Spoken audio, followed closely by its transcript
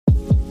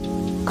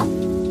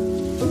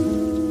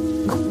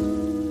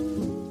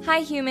Hi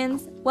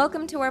humans,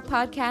 welcome to our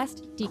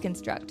podcast,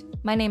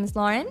 Deconstruct. My name is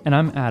Lauren. And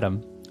I'm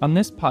Adam. On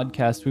this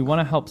podcast, we want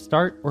to help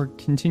start or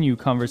continue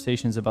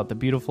conversations about the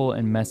beautiful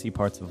and messy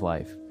parts of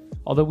life.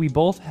 Although we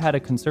both had a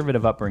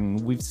conservative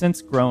upbringing, we've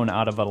since grown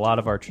out of a lot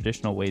of our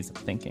traditional ways of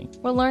thinking.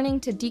 We're learning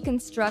to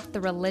deconstruct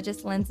the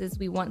religious lenses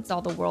we once saw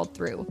the world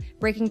through,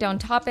 breaking down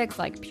topics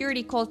like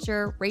purity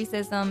culture,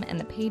 racism, and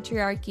the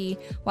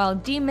patriarchy, while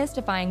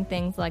demystifying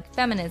things like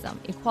feminism,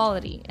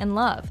 equality, and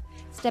love.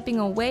 Stepping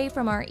away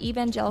from our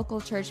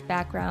evangelical church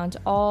background,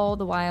 all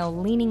the while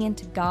leaning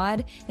into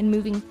God and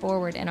moving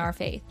forward in our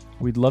faith.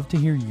 We'd love to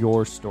hear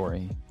your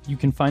story. You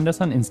can find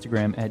us on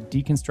Instagram at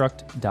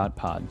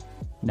deconstruct.pod.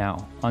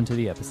 Now, onto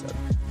the episode.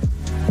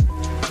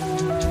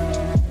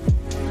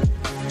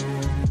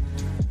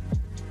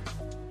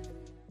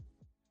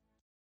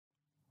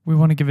 We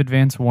want to give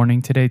advance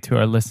warning today to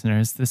our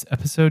listeners. This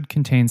episode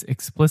contains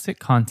explicit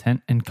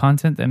content and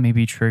content that may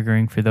be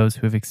triggering for those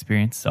who have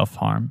experienced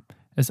self-harm.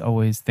 As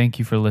always, thank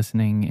you for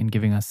listening and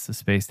giving us the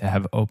space to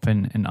have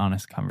open and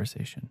honest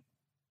conversation.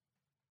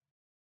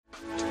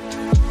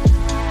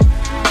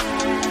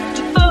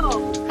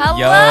 Hello!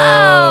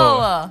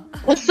 Yo.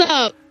 What's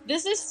up?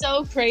 This is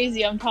so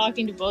crazy. I'm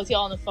talking to both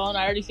y'all on the phone.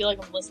 I already feel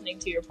like I'm listening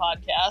to your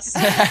podcast.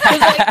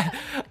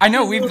 I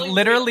know, we've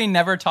literally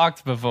never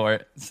talked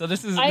before. So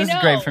this is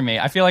great for me.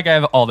 I feel like I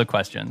have all the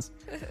questions.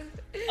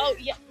 Oh,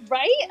 yeah,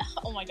 right?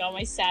 Oh my god,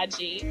 my sad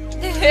G.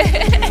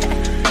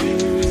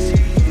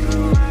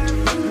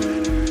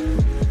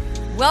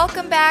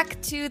 Welcome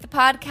back to the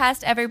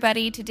podcast,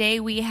 everybody. Today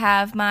we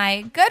have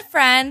my good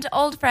friend,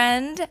 old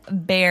friend,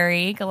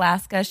 Barry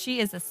Galaska. She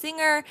is a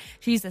singer,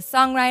 she's a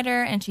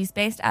songwriter, and she's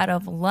based out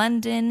of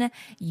London,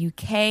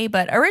 UK.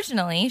 But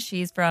originally,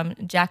 she's from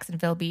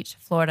Jacksonville Beach,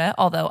 Florida,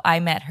 although I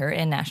met her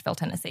in Nashville,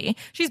 Tennessee.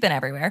 She's been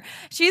everywhere.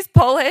 She's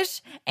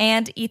Polish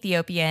and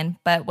Ethiopian,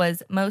 but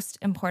was most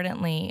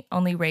importantly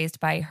only raised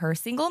by her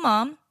single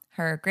mom,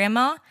 her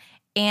grandma,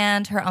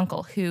 and her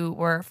uncle, who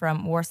were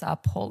from Warsaw,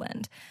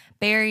 Poland.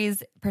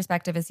 Barry's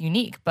perspective is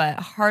unique, but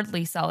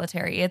hardly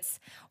solitary.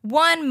 It's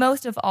one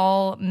most of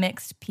all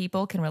mixed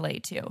people can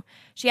relate to.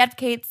 She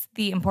advocates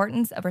the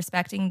importance of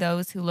respecting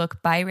those who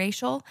look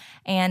biracial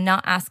and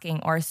not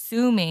asking or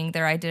assuming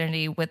their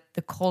identity with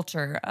the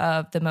culture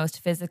of the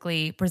most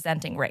physically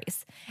presenting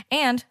race.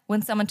 And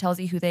when someone tells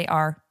you who they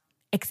are,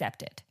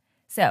 accept it.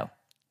 So,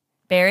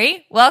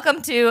 Barry,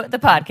 welcome to the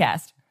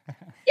podcast.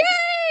 Yay!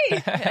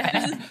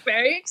 This is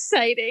very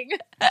exciting.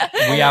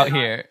 We out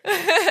here.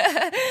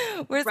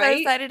 We're so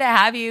excited to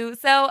have you.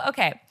 So,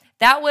 okay,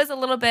 that was a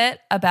little bit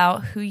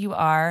about who you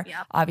are.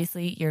 Yep.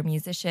 Obviously, you're a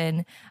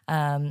musician,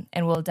 and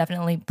we'll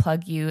definitely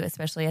plug you,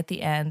 especially at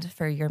the end,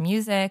 for your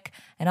music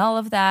and all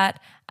of that.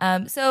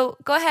 So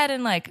go ahead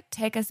and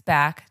take us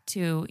back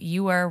to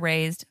you were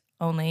raised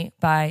only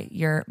by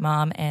your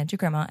mom and your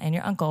grandma and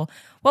your uncle.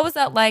 What was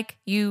that like?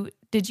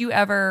 Did you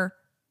ever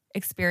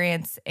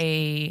experience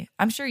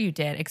I'm sure you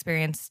did,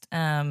 experienced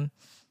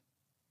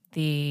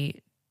the,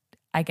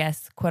 I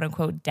guess, quote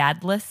unquote,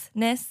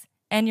 dadlessness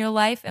in your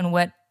life and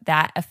what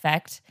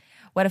effect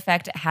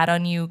it had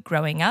on you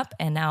growing up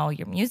and now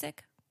your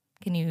music.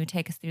 Can you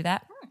take us through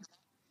that?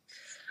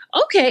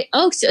 Okay.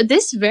 Oh, so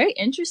this is very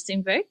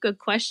interesting. Very good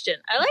question.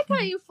 I like how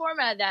you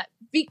formatted that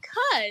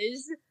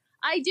because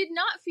I did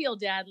not feel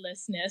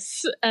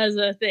dadlessness as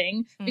a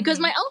thing because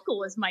my uncle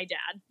was my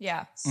dad.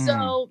 Yeah.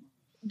 So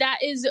that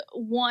is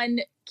one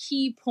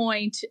key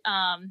point.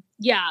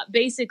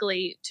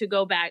 Basically, to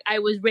go back, I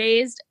was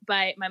raised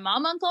by my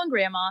mom, uncle, and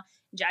grandma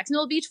in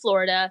Jacksonville Beach,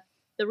 Florida.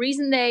 The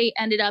reason they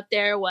ended up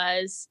there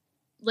was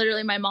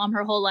literally my mom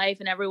her whole life,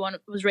 and everyone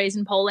was raised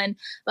in Poland.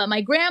 But my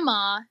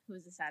grandma, who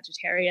was a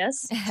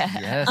Sagittarius.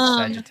 Yes,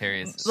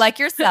 Sagittarius. Like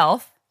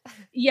yourself.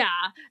 Yeah.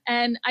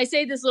 And I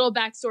say this little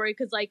backstory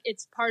because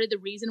it's part of the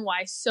reason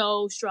why I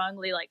so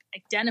strongly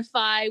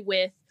identify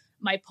with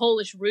my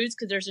Polish roots,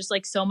 because there's just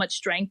so much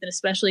strength, and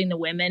especially in the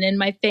women in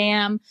my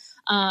fam.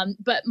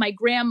 But my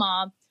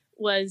grandma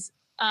was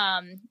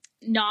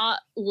not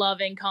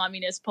loving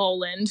communist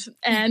Poland,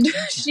 and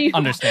she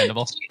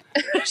understandable.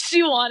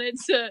 She wanted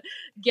to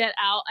get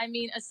out. I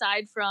mean,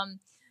 aside from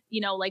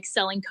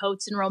selling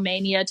coats in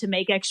Romania to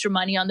make extra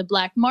money on the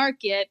black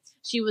market,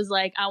 she was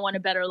like, I want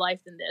a better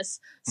life than this.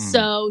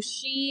 So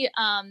she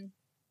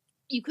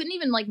you couldn't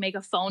even make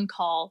a phone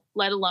call,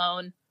 let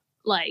alone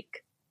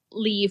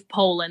leave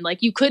Poland.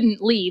 You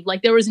couldn't leave.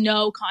 There was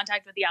no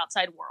contact with the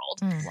outside world.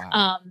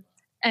 Wow.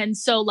 And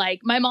so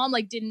my mom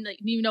didn't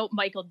even know what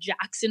Michael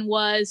Jackson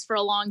was for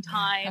a long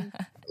time.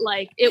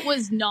 It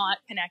was not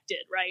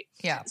connected, right?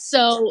 Yeah.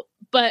 So,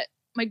 but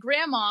my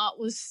grandma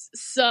was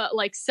so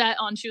set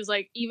on, she was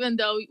even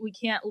though we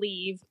can't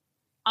leave,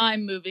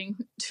 I'm moving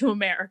to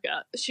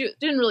America. She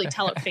didn't really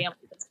tell her family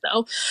this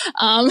though.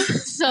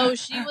 So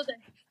she was a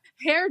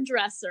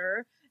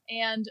hairdresser,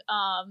 and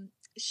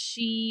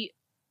she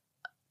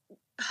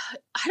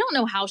I don't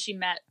know how she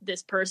met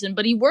this person,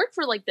 but he worked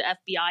for like the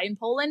FBI in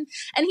Poland,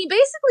 and he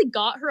basically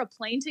got her a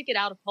plane ticket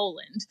out of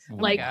Poland,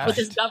 with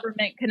his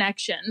government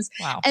connections.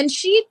 Wow. And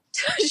she,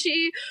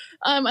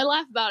 I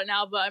laugh about it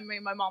now, but I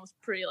mean, my mom was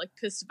pretty like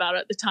pissed about it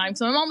at the time.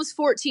 So my mom was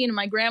 14 and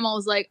my grandma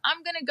was like,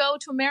 I'm going to go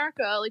to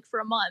America like for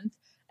a month.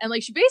 And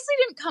like, she basically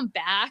didn't come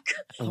back.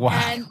 Wow.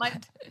 And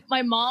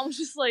my mom was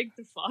just like,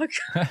 the fuck?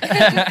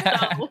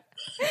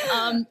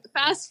 So,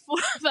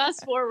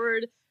 fast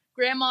forward,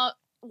 grandma,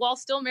 while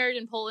still married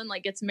in Poland,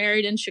 like gets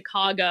married in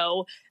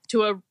Chicago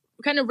to a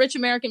kind of rich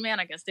American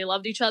man. I guess they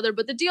loved each other,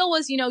 but the deal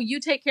was, you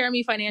take care of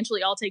me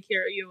financially, I'll take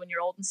care of you when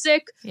you're old and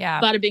sick. Yeah.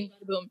 Bada bing,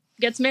 bada boom.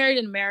 Gets married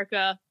in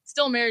America,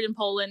 still married in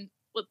Poland,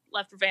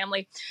 left her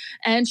family,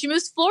 and she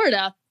moves to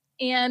Florida.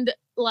 And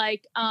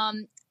like,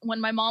 when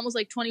my mom was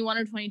like 21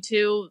 or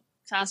 22,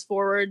 fast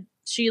forward,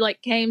 she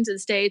like came to the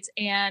States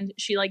and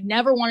she like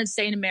never wanted to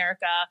stay in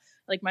America.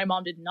 Like my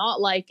mom did not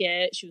like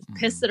it. She was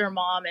pissed at her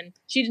mom and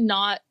she did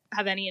not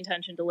have any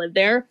intention to live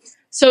there.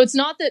 So it's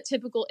not that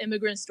typical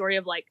immigrant story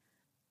of like,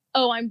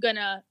 oh, I'm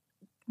gonna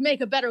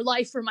make a better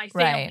life for my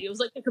family. Right. It was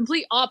like the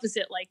complete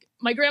opposite. Like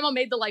my grandma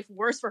made the life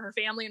worse for her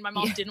family and my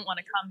mom didn't want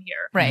to come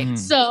here. Right.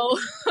 So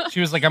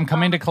she was like, I'm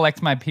coming to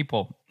collect my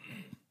people.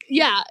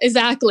 Yeah,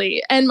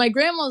 exactly. And my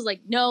grandma was like,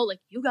 no, like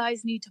you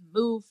guys need to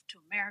move to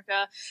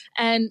America.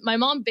 And my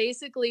mom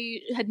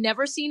basically had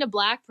never seen a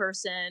Black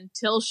person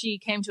till she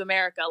came to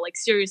America, like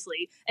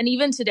seriously. And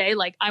even today,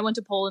 like I went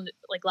to Poland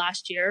like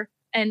last year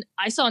and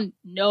I saw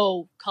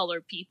no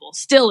colored people.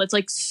 Still, it's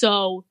like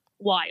so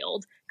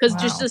wild because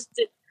just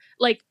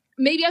like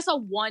maybe I saw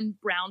one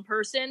brown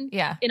person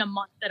in a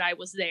month that I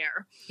was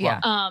there. Yeah.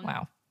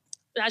 Wow.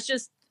 That's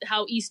just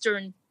how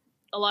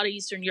a lot of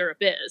Eastern Europe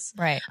is.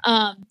 Right.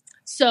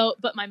 So,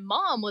 but my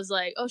mom was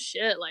like, oh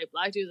shit, like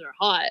Black dudes are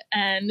hot.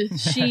 And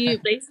she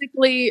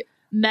basically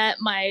met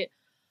my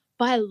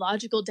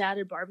biological dad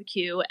at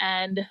barbecue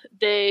and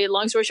they,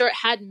 long story short,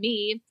 had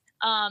me.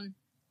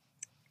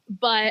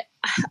 But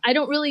I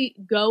don't really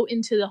go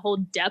into the whole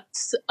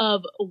depths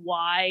of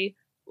why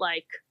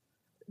like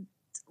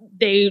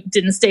they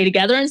didn't stay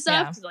together and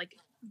stuff. Yeah. Like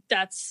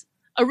that's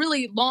a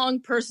really long,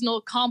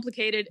 personal,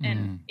 complicated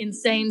and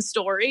insane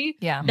story.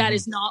 Yeah. That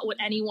is not what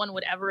anyone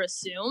would ever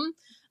assume.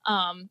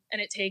 And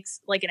it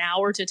takes like an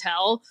hour to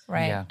tell.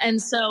 Right. Yeah.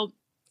 And so,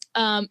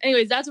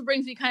 anyways, that's what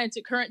brings me kind of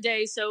to current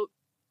day. So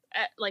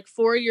at like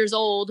 4 years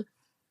old,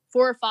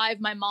 4 or 5,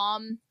 my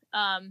mom,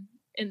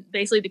 in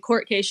basically the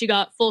court case, she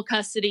got full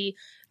custody,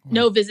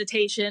 no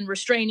visitation,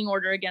 restraining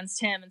order against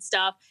him and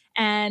stuff.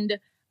 And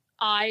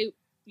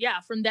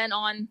from then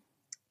on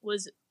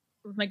was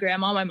with my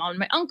grandma, my mom, and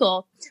my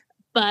uncle.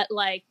 But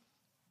like,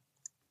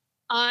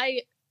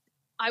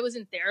 I was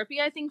in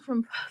therapy, I think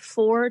from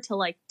 4 to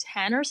like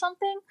 10 or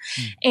something.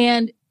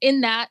 And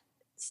in that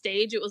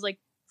stage, it was like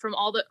from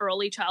all the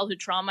early childhood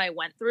trauma I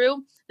went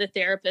through, the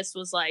therapist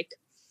was like,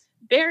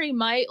 Barry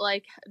might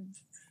like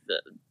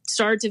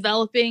start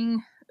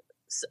developing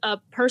a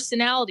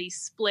personality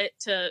split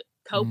to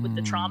cope with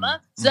the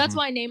trauma. So that's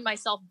why I named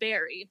myself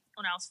Barry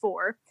when I was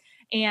 4.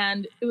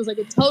 And it was like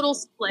a total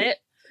split.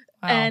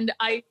 Wow. And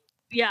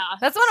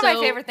that's one of my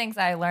favorite things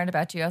I learned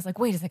about you. I was like,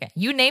 wait a second,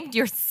 you named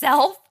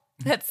yourself?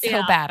 That's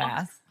so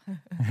badass.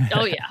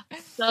 Oh yeah.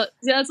 So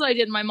that's what I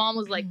did. My mom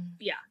was like,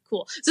 yeah,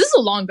 cool. So this is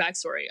a long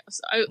backstory.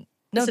 So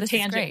this is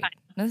great.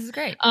 This is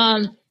great.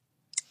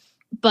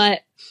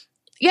 But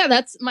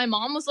yeah, my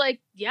mom was like,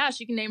 yeah,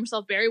 she can name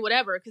herself Barry,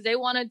 whatever. Cause they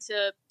wanted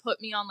to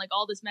put me on like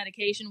all this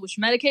medication, which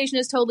medication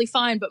is totally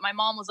fine. But my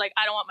mom was like,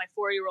 I don't want my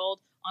 4-year-old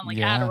on like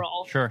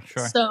Adderall. Sure.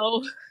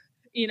 So,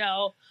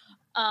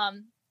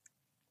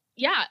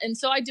 and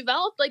so I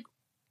developed like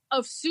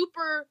a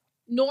super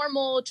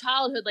normal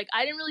childhood. Like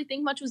I didn't really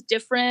think much was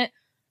different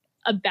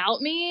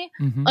about me.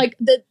 Like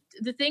the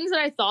things that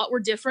I thought were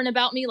different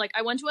about me, like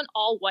I went to an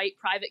all-white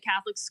private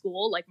Catholic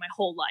school like my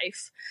whole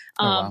life,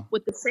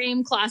 with the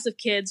same class of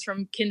kids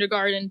from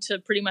kindergarten to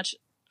pretty much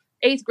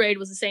 8th grade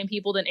was the same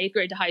people, then 8th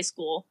grade to high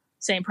school,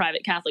 same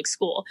private Catholic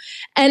school.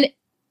 And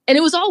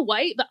it was all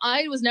white, but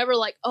I was never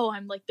like, oh,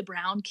 I'm like the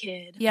brown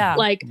kid. Yeah.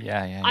 Like,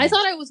 yeah. I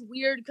thought I was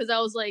weird because I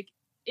was like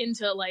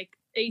into like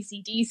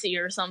AC/DC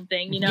or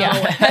something,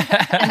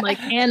 and like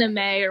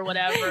anime or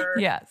whatever.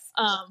 Yes.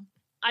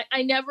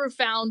 I never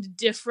found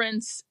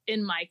difference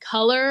in my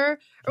color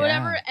or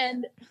whatever.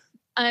 And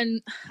I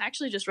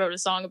actually just wrote a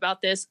song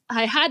about this.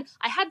 I had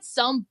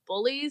some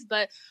bullies,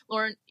 but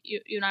Lauren,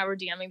 you and I were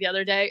DMing the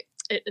other day.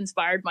 It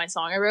inspired my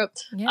song I wrote.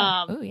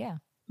 Yeah.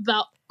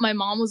 About my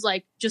mom was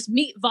like, just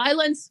meet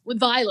violence with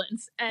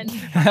violence and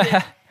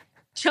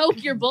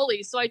choke your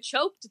bullies. So I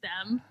choked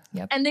them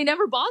and they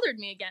never bothered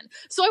me again.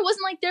 So I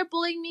wasn't like, they're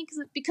bullying me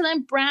because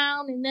I'm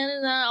brown and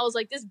I was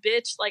like, this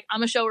bitch, like I'm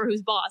gonna show her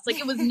who's boss. Like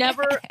it was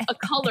never a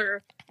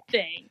color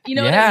thing. You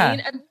know what I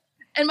mean?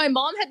 And my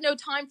mom had no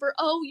time for,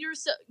 oh, you're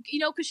so,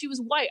 because she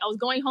was white. I was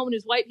going home and it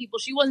was white people.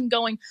 She wasn't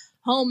going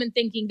home and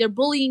thinking they're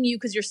bullying you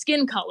because your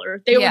skin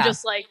color. They were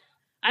just like,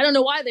 I don't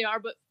know why they are,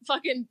 but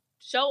fucking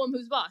show them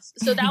who's boss.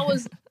 So that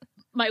was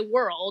my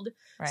world.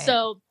 Right.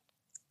 So,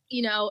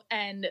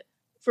 and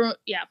from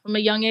a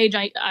young age,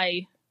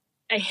 I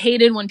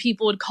hated when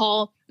people would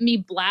call me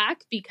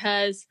Black,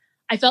 because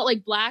I felt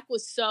like Black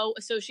was so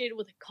associated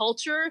with a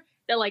culture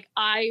that like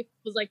I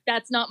was like,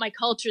 that's not my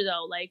culture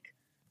though. Like,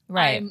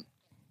 Right. I'm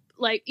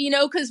like, you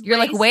know, because you're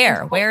like,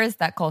 where is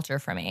that culture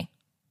for me?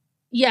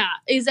 Yeah,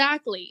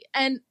 exactly.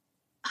 And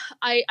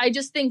I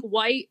just think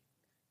white,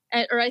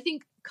 or I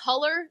think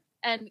color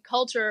and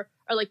culture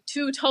are like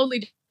two totally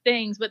different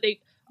things, but they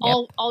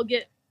all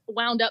get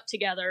wound up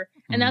together,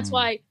 and that's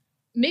why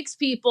mixed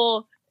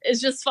people is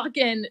just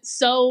fucking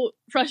so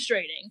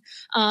frustrating.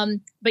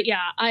 But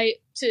yeah,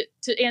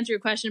 to answer your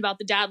question about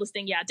the dadless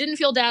thing, yeah, didn't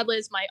feel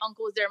dadless. My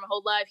uncle was there my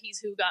whole life. He's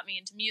who got me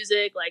into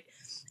music. Like,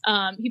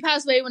 he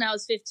passed away when I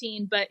was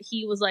 15, but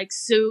he was like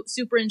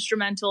super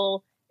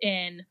instrumental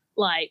in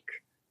like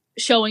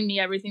showing me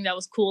everything that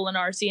was cool in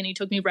RC, and he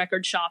took me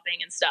record shopping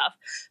and stuff.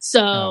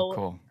 So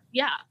cool.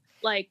 Yeah,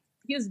 like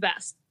he was the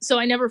best. So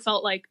I never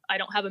felt like I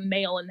don't have a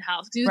male in the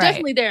house, because he was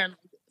definitely there. And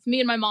me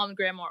and my mom and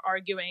grandma were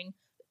arguing,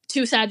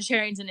 two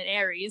Sagittarians and an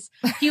Aries.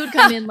 He would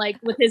come in like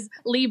with his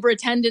Libra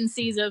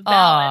tendencies of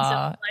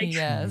balance, and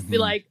like be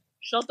like,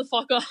 shut the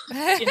fuck up.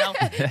 You know,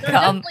 there's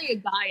definitely a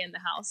guy in the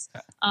house.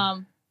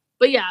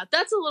 But yeah,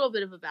 that's a little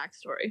bit of a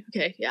backstory.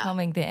 Okay, yeah.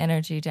 Calming the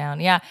energy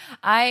down. Yeah.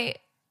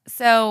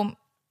 So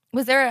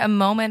was there a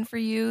moment for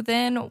you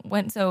then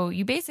when, so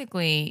you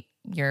basically,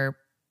 your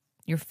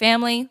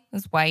family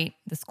was white,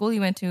 the school you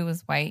went to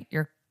was white,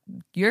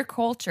 your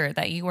culture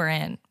that you were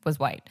in was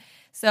white.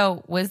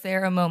 So was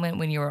there a moment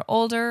when you were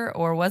older,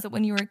 or was it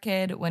when you were a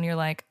kid, when you're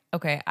like,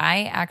 okay,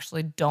 I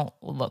actually don't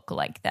look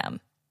like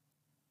them?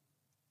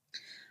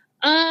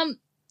 I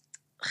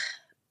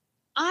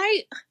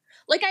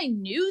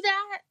knew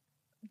that,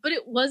 but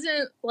it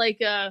wasn't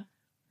like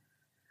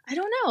I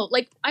don't know.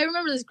 Like, I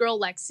remember this girl,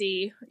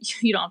 Lexi.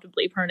 You don't have to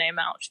bleep her name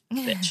out,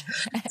 bitch.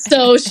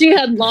 So she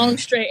had long,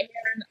 straight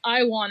hair, and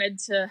I wanted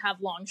to have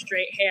long,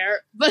 straight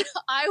hair, but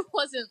I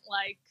wasn't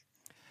like...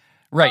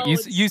 Right,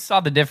 you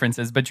saw the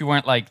differences, but you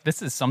weren't like,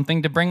 this is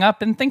something to bring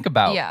up and think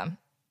about. Yeah.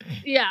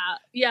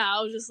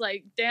 I was just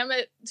like, damn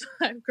it,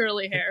 I have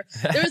curly hair.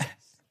 There was,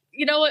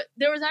 you know what?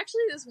 There was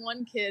actually this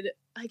one kid,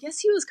 I guess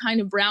he was kind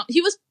of brown.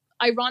 He was,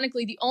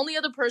 ironically, the only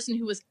other person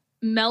who was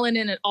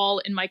melanin at all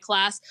in my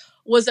class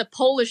was a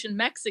Polish and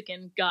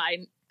Mexican guy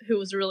who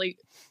was really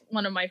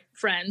one of my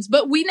friends.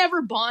 But we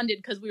never bonded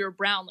because we were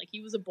brown. Like,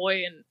 he was a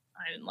boy and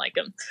I didn't like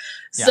him.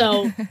 Yeah.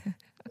 So,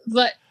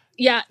 but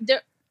yeah,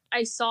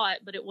 I saw it,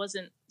 but it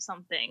wasn't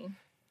something...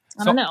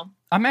 I don't know.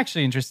 I'm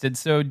actually interested.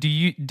 So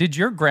did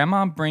your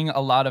grandma bring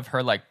a lot of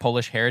her like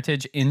Polish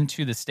heritage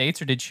into the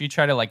States, or did she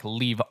try to like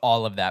leave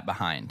all of that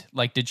behind?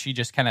 Like, did she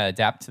just kind of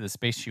adapt to the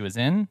space she was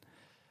in?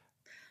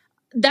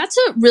 That's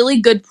a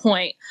really good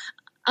point.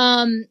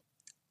 One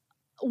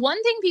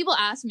thing people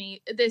ask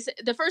me,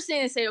 the first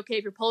thing they say, okay,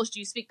 if you're Polish, do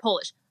you speak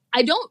Polish?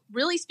 I don't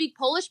really speak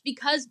Polish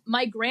because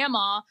my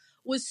grandma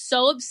was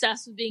so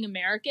obsessed with being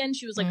American.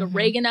 She was like a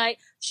Reaganite.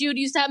 She would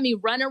used to have me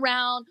run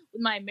around with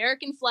my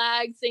American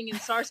flag singing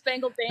Star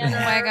Spangled Banner.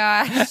 Oh my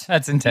gosh.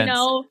 That's intense. You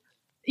know?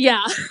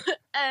 Yeah.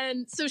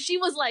 And so she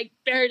was like,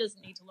 Barry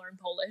doesn't need to learn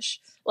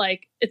Polish.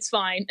 Like, it's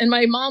fine. And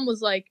my mom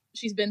was like,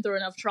 she's been through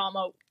enough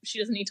trauma. She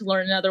doesn't need to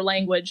learn another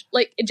language.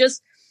 Like,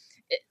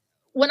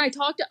 when I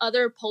talk to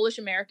other Polish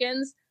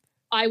Americans,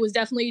 I was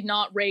definitely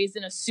not raised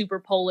in a super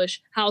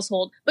Polish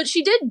household, but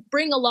she did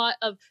bring a lot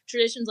of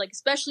traditions, like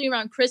especially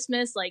around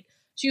Christmas. Like,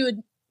 she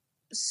would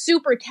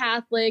super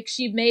Catholic.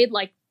 She made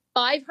like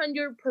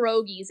 500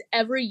 pierogies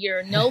every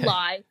year, no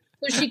lie,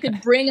 so she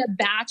could bring a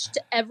batch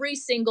to every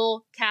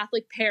single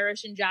Catholic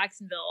parish in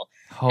Jacksonville.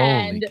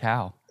 Holy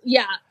cow!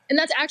 Yeah, and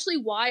that's actually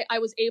why I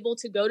was able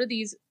to go to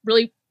these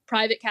really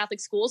private Catholic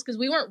schools, because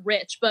we weren't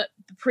rich, but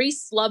the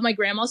priests loved my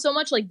grandma so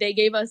much, like they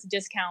gave us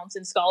discounts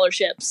and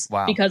scholarships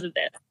because of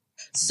this.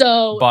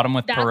 So bottom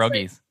with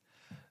pierogies.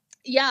 Like,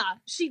 yeah,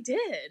 she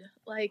did.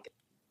 Like,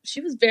 she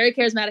was very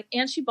charismatic,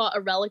 and she bought a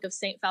relic of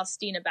Saint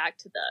Faustina back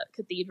to the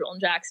cathedral in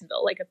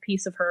Jacksonville, like a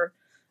piece of her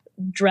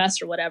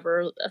dress or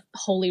whatever, a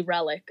holy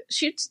relic.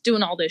 She's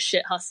doing all this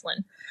shit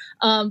hustling.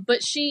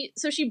 But she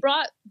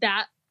brought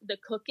the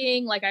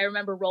cooking. Like, I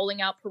remember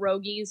rolling out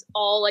pierogies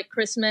all like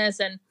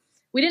Christmas, and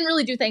we didn't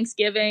really do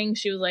Thanksgiving.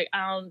 She was like,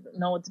 I don't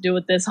know what to do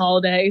with this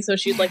holiday, so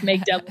she'd like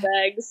make deviled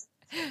eggs.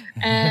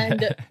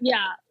 And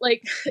yeah,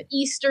 like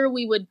Easter,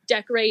 we would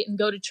decorate and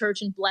go to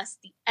church and bless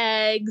the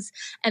eggs.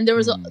 And there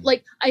was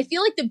like, I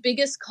feel like the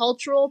biggest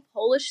cultural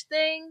Polish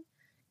thing,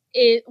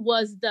 it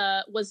was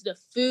the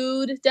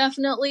food,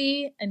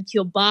 definitely, and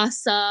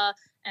kielbasa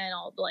and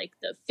all like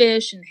the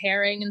fish and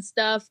herring and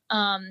stuff.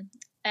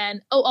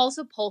 And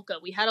also polka.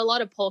 We had a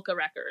lot of polka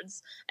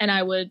records, and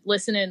I would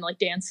listen and like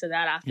dance to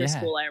that after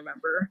school, I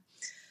remember.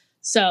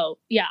 So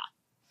yeah,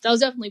 that was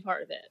definitely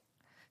part of it.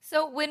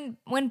 So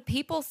when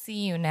people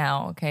see you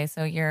now, okay,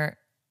 so you're,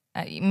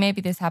 maybe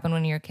this happened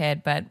when you were a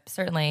kid, but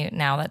certainly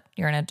now that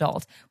you're an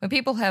adult, when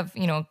people have,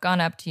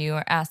 gone up to you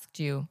or asked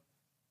you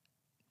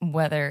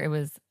whether it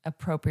was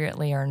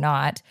appropriately or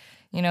not,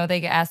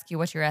 they ask you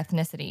what your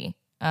ethnicity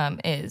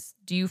is.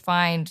 Do you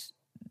find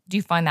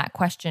that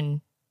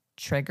question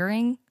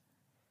triggering?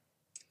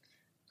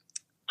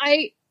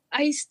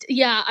 I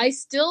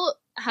still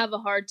have a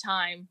hard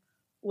time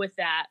with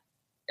that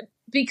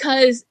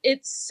because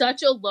it's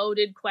such a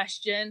loaded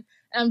question.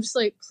 And I'm just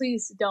like,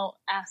 please don't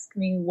ask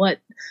me what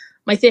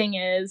my thing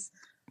is.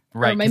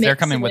 Right, my because they're mix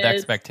coming with is.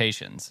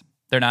 expectations.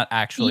 They're not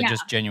actually Yeah.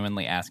 just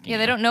genuinely asking. Yeah,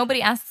 they you. don't.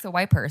 Nobody asks a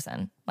white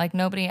person. Like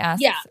nobody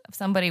asks Yeah.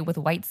 somebody with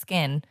white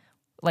skin.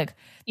 Like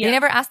Yeah. they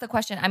never ask the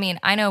question. I mean,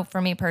 I know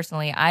for me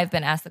personally, I've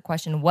been asked the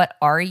question, "What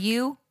are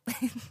you?"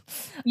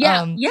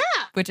 Yeah, Um, yeah,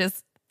 which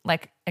is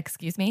like,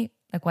 excuse me,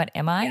 like what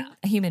am I? Yeah.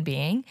 A human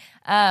being?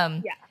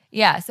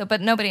 Yeah. So,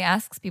 but nobody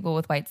asks people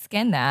with white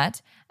skin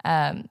that.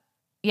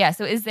 Yeah.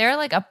 So, is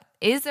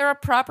there a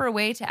proper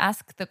way to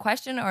ask the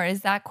question, or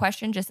is that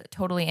question just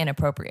totally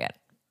inappropriate?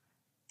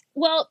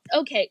 Well,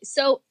 okay,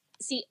 so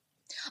see,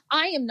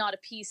 I am not a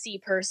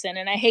PC person,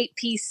 and I hate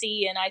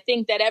PC, and I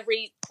think that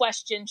every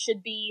question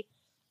should be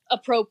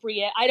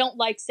appropriate. I don't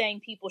like saying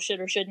people should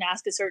or shouldn't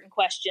ask a certain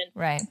question,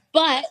 Right.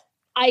 but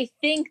I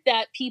think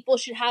that people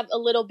should have a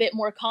little bit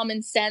more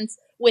common sense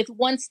with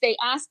once they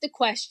ask the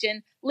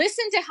question,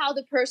 listen to how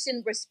the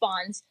person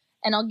responds,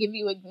 and I'll give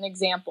you an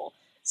example.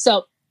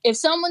 So if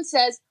someone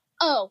says,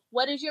 "Oh,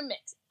 what is your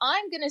mix?"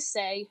 I'm going to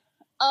say,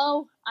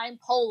 "Oh, I'm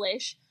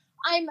Polish.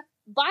 I'm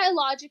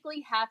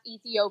biologically half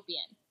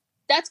Ethiopian."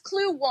 That's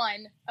clue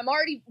one. I'm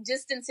already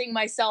distancing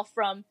myself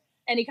from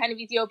any kind of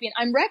Ethiopian.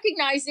 I'm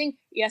recognizing,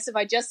 yes, if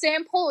I just say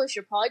I'm Polish,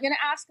 you're probably going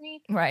to ask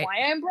me Right. why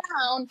I'm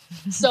brown.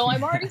 So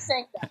I'm already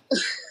saying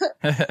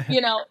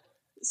that,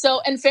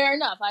 So, and fair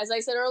enough. As I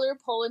said earlier,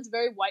 Poland's a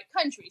very white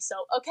country. So,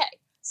 okay.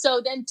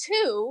 So then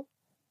two,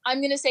 I'm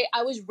going to say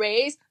I was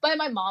raised by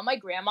my mom, my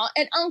grandma,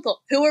 and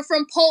uncle who are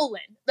from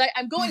Poland. Like,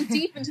 I'm going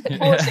deep into the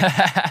Polish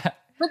thing.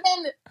 But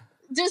then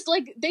just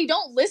like they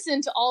don't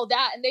listen to all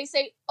that and they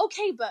say,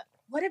 okay, but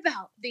what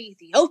about the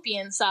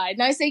Ethiopian side?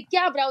 And I say,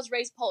 yeah, but I was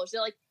raised Polish.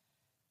 They're like,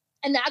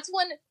 and that's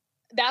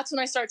when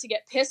I start to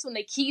get pissed when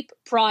they keep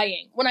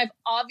prying. When I've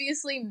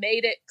obviously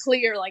made it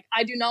clear, like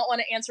I do not want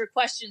to answer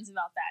questions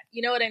about that.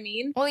 You know what I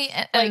mean? Well,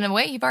 in a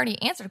way, you've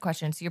already answered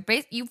questions.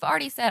 You've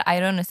already said I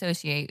don't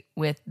associate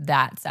with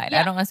that side.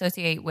 Yeah. I don't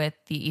associate with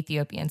the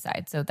Ethiopian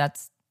side. So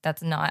that's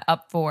not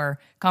up for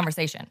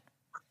conversation.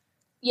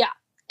 Yeah,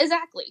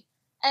 exactly.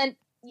 And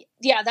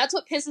yeah, that's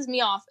what pisses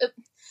me off.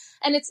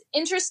 And it's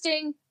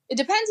interesting. It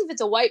depends if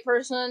it's a white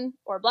person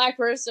or a black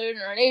person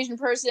or an Asian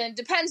person. It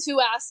depends who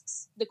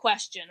asks the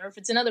question, or if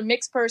it's another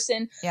mixed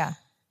person. Yeah.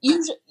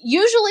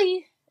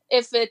 Usually,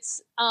 if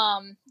it's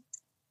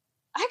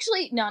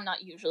actually, no,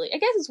 not usually. I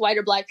guess it's white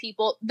or black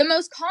people. The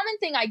most common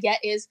thing I get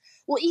is,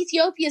 well,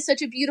 Ethiopia is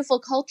such a beautiful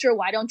culture.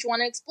 Why don't you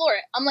want to explore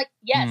it? I'm like,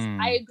 yes,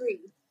 I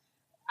agree.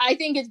 I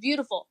think it's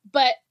beautiful,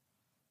 but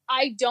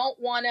I don't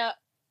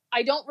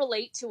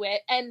relate to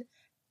it. And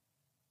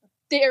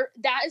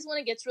that is when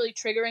it gets really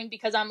triggering,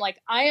 because I'm like,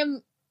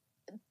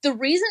 the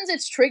reasons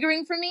it's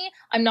triggering for me,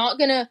 I'm not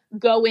going to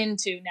go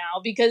into now,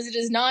 because it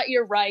is not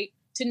your right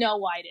to know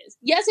why it is.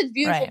 Yes, it's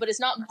beautiful, Right. but it's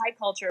not my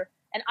culture,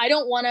 and I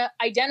don't want to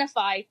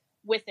identify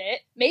with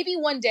it. Maybe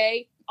one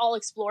day I'll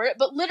explore it,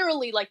 but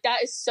literally, like,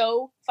 that is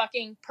so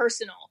fucking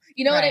personal.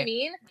 You know what I Right.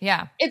 mean?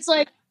 Yeah. It's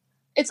like,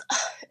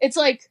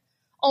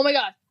 oh my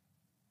God,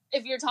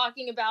 if you're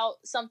talking about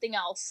something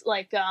else,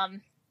 like,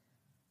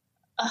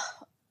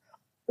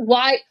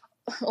 why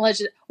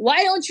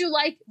don't you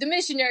like the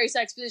missionary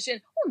sex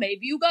position? Well,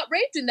 maybe you got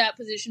raped in that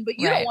position, but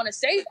you Right. don't want to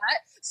say that.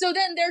 So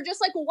then they're just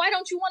like, well, why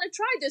don't you want to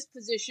try this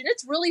position?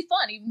 It's really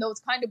fun. Even though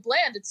it's kind of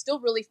bland, it's still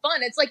really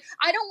fun. It's like,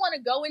 I don't want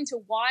to go into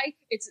why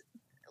it's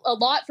a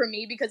lot for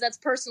me, because that's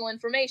personal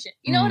information.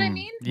 You know what I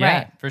mean? Yeah,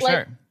 Right. for Like-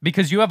 sure.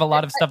 Because you have a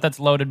lot of stuff that's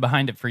loaded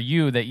behind it for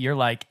you that you're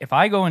like, if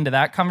I go into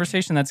that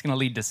conversation, that's going to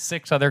lead to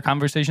 6 other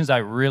conversations I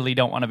really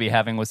don't want to be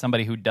having with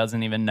somebody who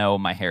doesn't even know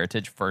my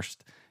heritage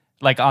first,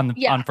 like on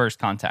first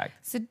contact.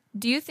 So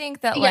do you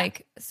think that Yeah.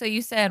 so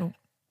you said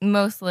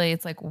mostly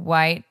it's like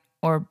white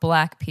or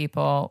black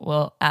people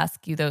will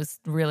ask you those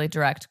really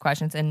direct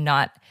questions and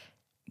not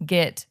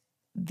get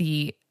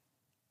the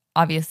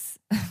obvious,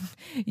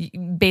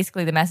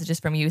 basically the messages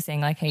from you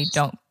saying like, hey,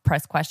 don't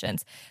press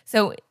questions.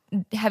 So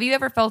have you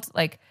ever felt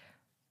like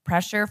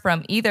pressure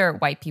from either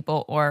white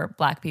people or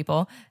black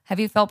people? Have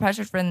you felt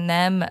pressure from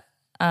them?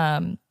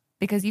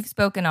 Because you've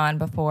spoken on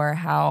before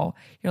how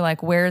you're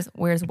like, where's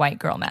white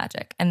girl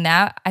magic? And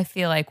that I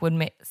feel like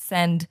would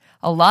send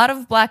a lot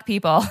of black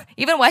people,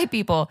 even white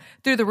people,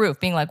 through the roof,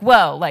 being like,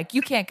 whoa, like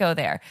you can't go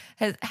there.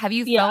 Have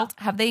you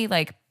have they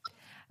like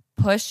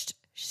pushed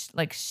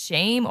like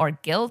shame or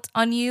guilt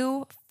on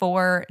you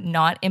for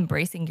not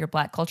embracing your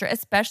black culture,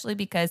 especially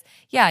because,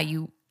 yeah,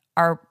 you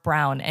are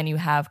brown and you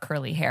have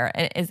curly hair?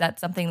 Is that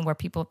something where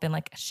people have been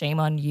like, shame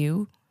on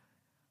you?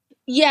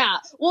 Yeah.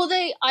 Well,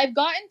 I've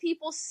gotten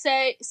people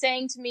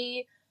saying to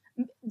me,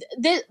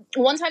 this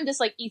one time, this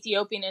like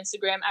Ethiopian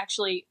Instagram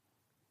actually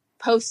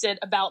posted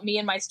about me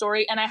and my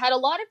story, and I had a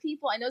lot of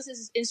people, I know this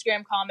is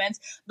Instagram comments,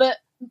 but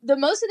the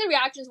most of the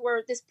reactions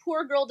were, this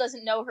poor girl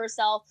doesn't know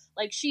herself,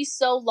 like she's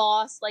so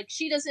lost, like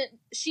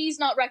she's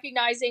not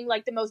recognizing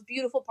like the most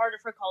beautiful part of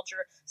her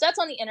culture. So that's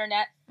on the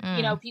internet.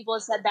 You know, people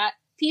have said that.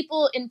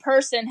 People in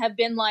person have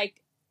been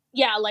like,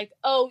 yeah, like,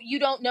 oh, you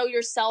don't know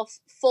yourself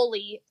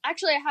fully.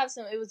 Actually,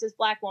 it was this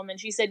Black woman.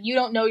 She said, you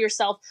don't know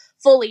yourself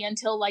fully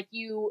until like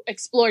you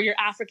explore your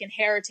African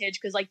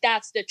heritage. Cause like,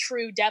 that's the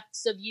true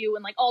depths of you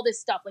and like all this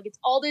stuff. Like it's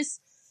all this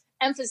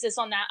emphasis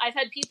on that. I've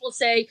had people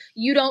say,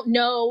 you don't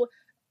know,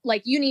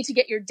 like you need to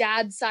get your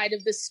dad's side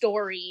of the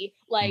story.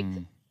 Like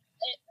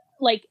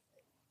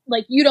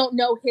you don't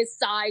know his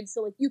side.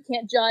 So like you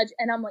can't judge.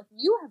 And I'm like,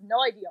 you have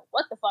no idea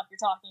what the fuck you're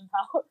talking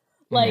about.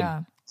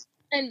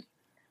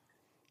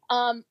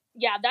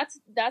 Yeah,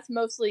 that's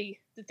mostly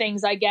the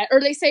things I get. Or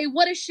they say,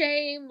 what a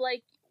shame.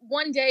 Like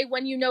one day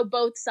when you know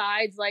both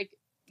sides, like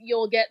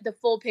you'll get the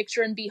full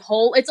picture and be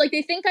whole. It's like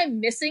they think I'm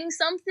missing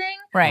something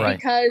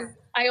because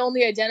I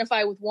only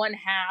identify with one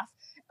half.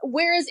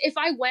 Whereas if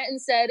I went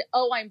and said,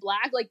 oh, I'm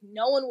Black, like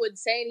no one would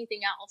say anything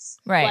else.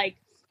 Right. Like,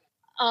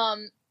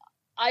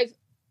 I've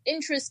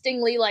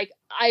interestingly, like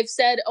I've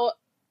said, oh,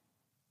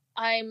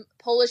 I'm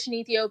Polish and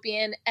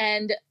Ethiopian.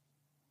 And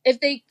if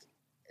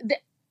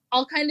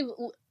I'll kind of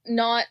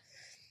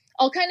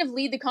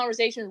lead the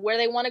conversation where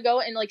they want to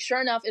go. And like,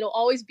 sure enough, it'll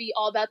always be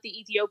all about the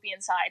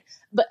Ethiopian side.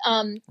 But,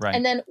 and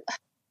then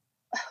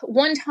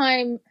one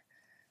time,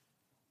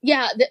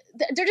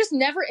 they're just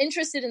never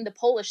interested in the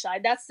Polish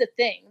side. That's the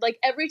thing. Like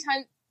every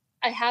time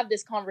I have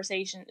this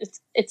conversation,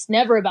 it's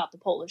never about the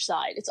Polish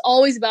side. It's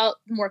always about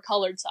the more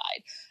colored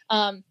side.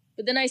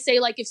 But then I say,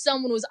 like, if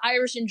someone was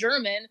Irish and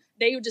German,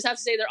 they would just have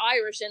to say they're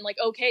Irish. And like,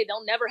 okay,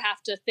 they'll never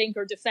have to think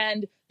or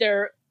defend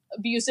their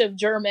abusive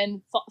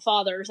German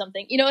father or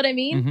something. You know what I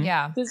mean? Mm-hmm.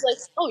 Yeah. It's like,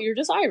 oh, you're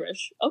just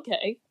Irish.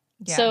 Okay.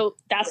 Yeah. So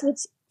that's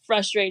what's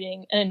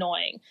frustrating and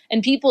annoying.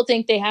 And people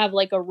think they have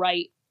like a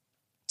right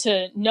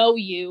to know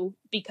you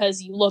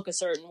because you look a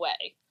certain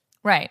way.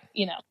 Right.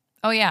 You know?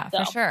 Oh yeah,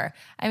 for sure.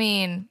 I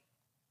mean,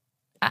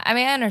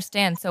 I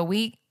understand. So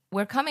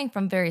we're coming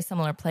from very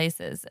similar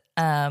places.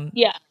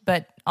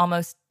 But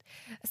almost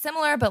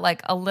similar, but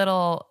like a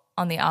little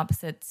on the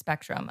opposite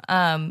spectrum.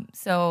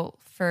 So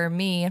for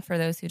me, and for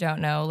those who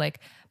don't know, like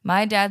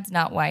my dad's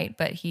not white,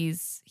 but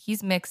he's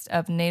mixed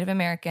of Native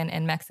American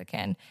and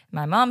Mexican.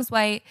 My mom's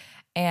white,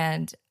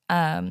 and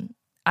I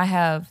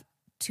have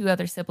two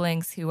other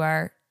siblings who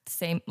are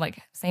same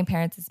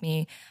parents as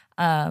me,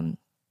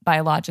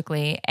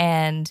 biologically,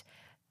 and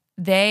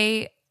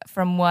they,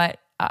 from what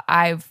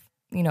I've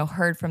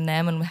heard from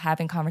them and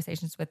having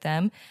conversations with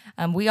them,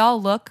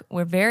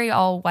 we're very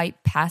all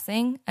white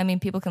passing. I mean,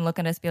 people can look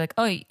at us and be like,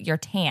 oh, you're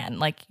tan,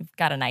 like you've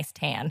got a nice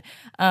tan,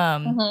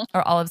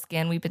 or olive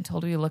skin. We've been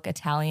told we look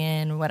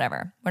Italian or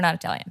whatever. We're not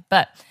Italian,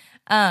 but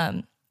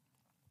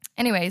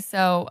anyway,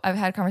 so I've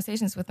had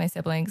conversations with my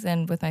siblings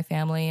and with my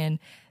family, and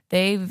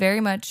they very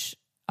much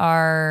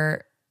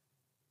are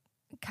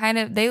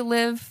they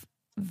live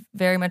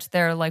very much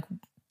their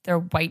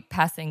white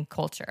passing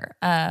culture.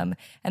 And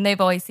they've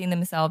always seen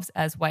themselves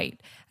as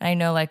white. And I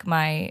know like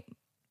my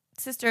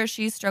sister,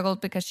 she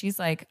struggled because she's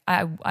like,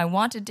 I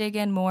want to dig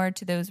in more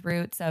to those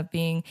roots of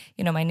being,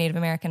 my Native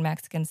American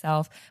Mexican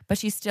self, but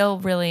she still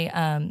really,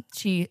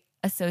 she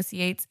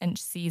associates and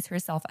sees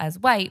herself as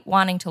white,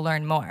 wanting to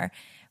learn more.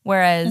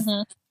 Whereas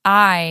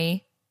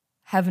I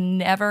have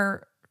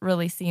never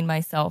really seen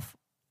myself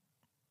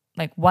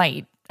like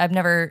white. I've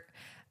never,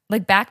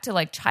 like, back to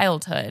like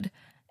childhood,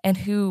 and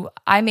who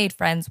I made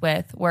friends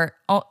with were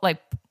like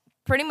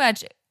pretty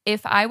much,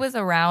 if I was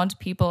around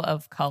people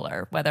of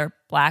color, whether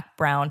Black,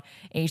 brown,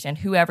 Asian,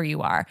 whoever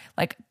you are,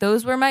 like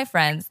those were my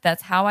friends.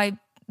 That's how I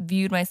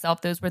viewed myself.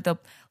 Those were the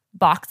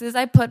boxes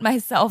I put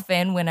myself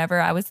in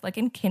whenever I was like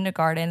in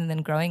kindergarten and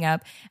then growing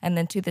up. And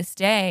then to this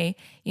day,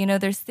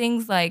 there's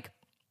things like,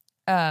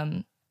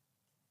 okay,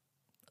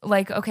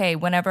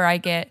 whenever I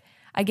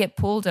get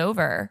pulled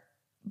over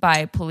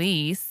by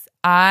police,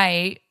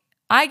 I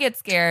get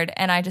scared,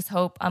 and I just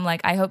hope,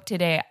 I hope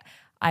today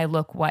I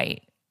look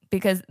white,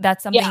 because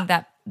that's something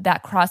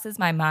that crosses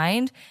my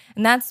mind.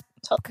 And that's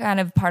kind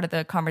of part of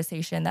the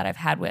conversation that I've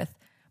had with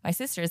my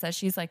sister, is that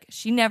she's like,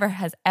 she never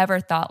has ever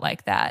thought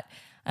like that.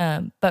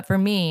 But for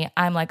me,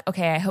 I'm like,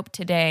 okay, I hope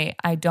today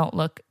I don't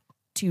look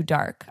too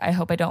dark. I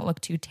hope I don't look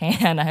too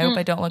tan. I hope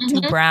I don't look too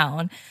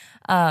brown.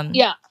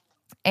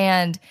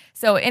 And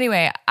so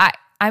anyway,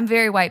 I'm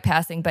very white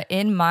passing, but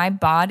in my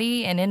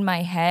body and in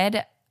my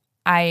head,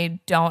 I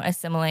don't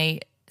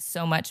assimilate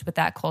so much with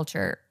that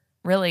culture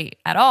really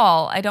at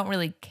all. I don't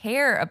really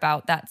care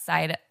about that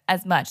side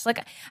as much.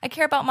 Like, I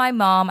care about my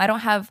mom. I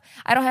don't have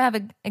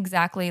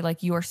exactly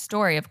like your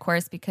story, of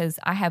course, because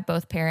I have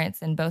both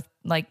parents, and both,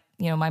 like,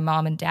 my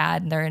mom and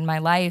dad, and they're in my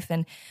life,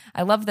 and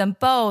I love them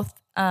both.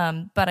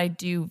 But I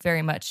do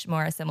very much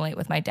more assimilate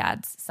with my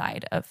dad's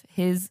side of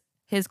his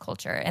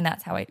culture, and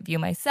that's how I view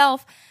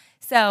myself.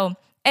 So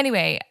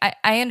anyway,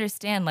 I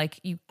understand,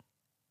 like, you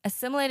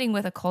assimilating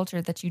with a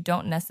culture that you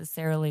don't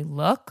necessarily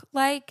look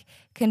like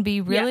can be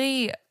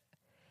really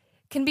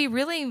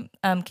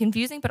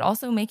confusing, but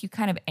also make you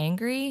kind of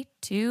angry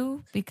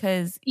too,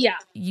 because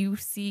you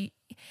see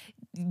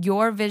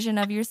your vision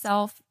of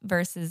yourself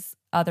versus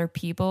other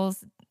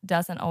people's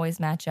doesn't always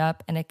match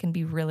up, and it can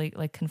be really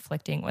like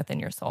conflicting within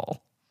your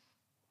soul.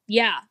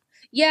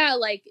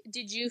 Like,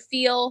 did you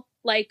feel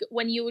like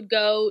when you would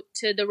go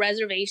to the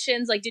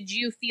reservations? Like, did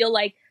you feel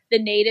like the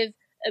Native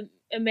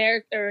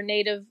American or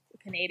Native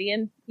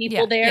Canadian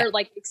people there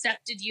like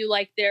accepted you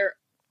like their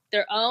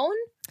own,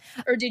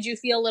 or did you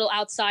feel a little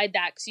outside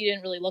that because you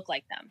didn't really look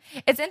like them?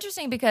 It's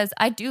interesting because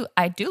I do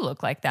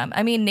look like them.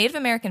 I mean, Native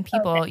American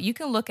people, you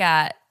can look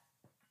at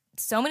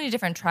so many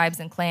different tribes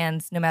and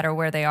clans, no matter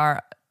where they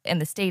are in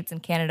the States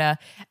and Canada.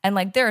 And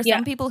like, there are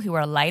some people who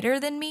are lighter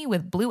than me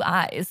with blue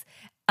eyes.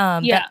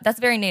 That's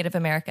very Native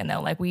American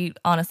though. Like we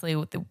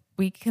honestly,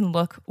 we can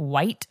look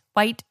white,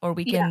 or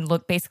we can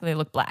look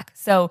black.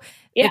 So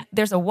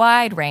there's a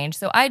wide range.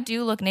 So I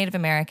do look Native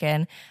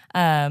American.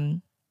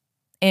 And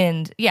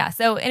yeah,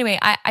 so anyway,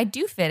 I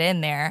do fit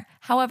in there.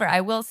 However,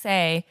 I will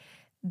say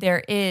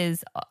there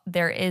is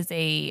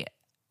a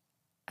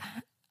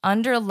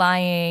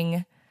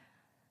underlying.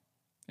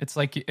 It's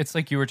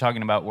like you were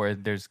talking about where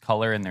there's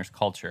color and there's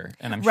culture,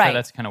 and I'm sure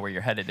that's kind of where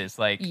you're headed. Is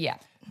like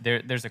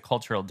there's a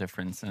cultural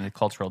difference and a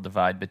cultural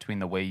divide between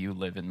the way you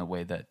live and the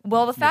way that.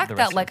 Well, the fact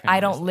that like I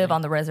don't live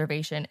on the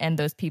reservation and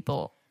those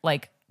people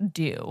like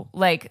do,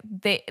 like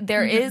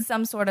there is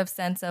some sort of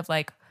sense of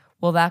like,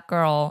 well, that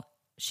girl,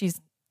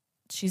 she's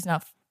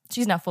not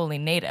fully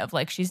Native.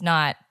 Like she's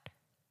not.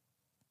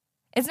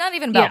 It's not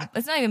even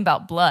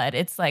about blood.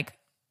 It's like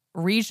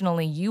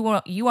regionally,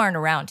 you aren't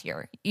around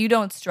here. You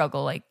don't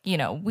struggle like you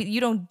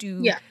don't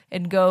do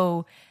and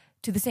go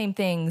to the same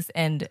things,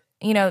 and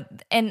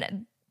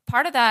and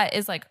part of that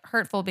is like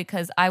hurtful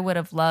because I would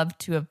have loved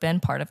to have been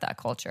part of that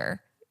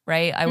culture,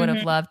 right? I would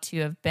have loved to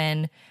have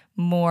been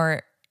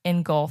more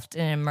engulfed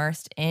and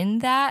immersed in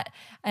that.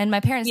 And my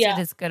parents did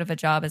as good of a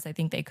job as I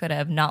think they could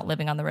have, not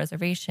living on the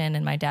reservation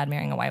and my dad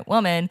marrying a white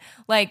woman.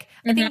 Like,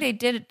 I think they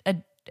did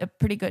a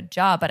pretty good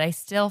job, but I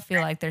still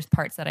feel like there's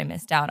parts that I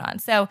missed out on.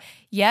 So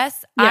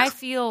yes. I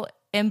feel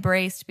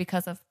embraced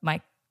because of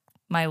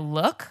my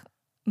look,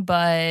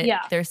 but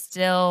there's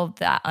still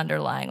that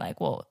underlying like,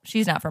 well,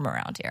 she's not from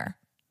around here.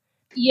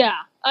 Yeah,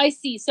 I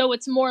see. So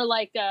it's more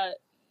like the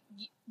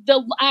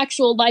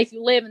actual life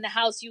you live in, the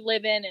house you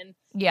live in, and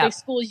the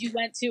schools you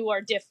went to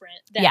are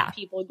different than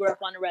people who grew up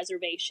on a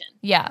reservation.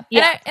 Yeah.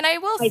 And I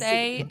will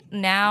say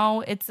now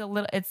it's a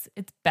little, it's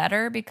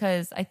better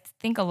because I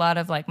think a lot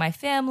of like my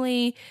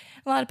family,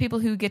 a lot of people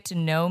who get to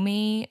know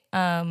me,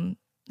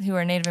 who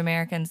are Native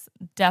Americans,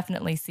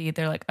 definitely see,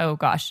 they're like, oh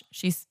gosh,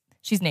 she's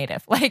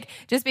Native. Like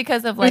just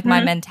because of like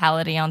my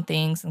mentality on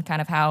things and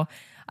kind of how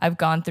I've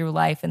gone through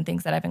life and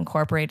things that I've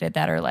incorporated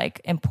that are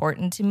like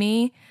important to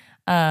me.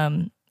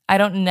 I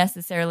don't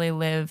necessarily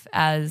live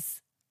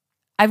as,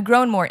 I've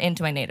grown more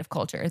into my Native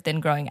culture than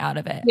growing out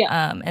of it.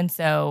 And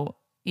so,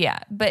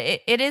 but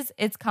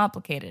it's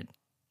complicated.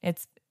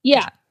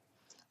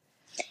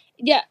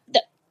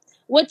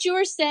 What you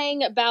were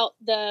saying about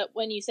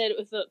when you said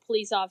if a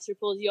police officer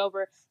pulls you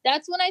over,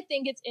 that's when I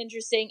think it's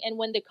interesting. And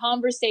when the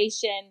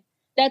conversation,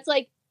 that's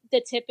like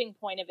the tipping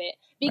point of it,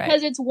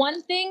 because it's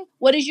one thing,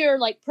 what is your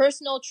like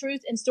personal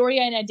truth and story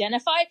and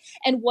identify,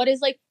 and what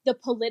is like the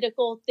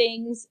political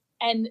things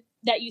and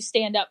that you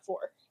stand up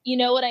for, you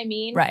know what I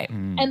mean? Right.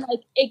 And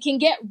like, it can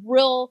get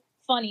real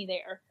funny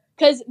there.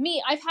 Cause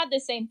I've had the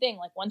same thing.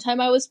 Like one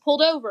time I was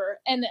pulled over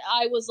and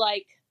I was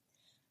like,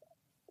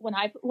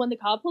 when the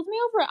cop pulled me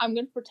over, I'm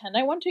going to pretend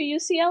I went to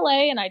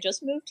UCLA and I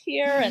just moved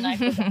here and I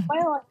forgot my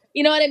life.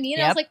 You know what I mean?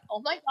 And I was like,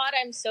 oh my God,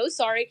 I'm so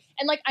sorry.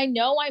 And like, I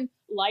know I'm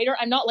lighter.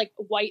 I'm not like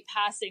white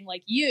passing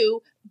like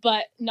you,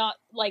 but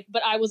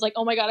I was like,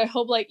 oh my God, I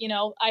hope like,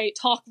 I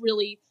talk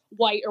really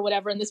white or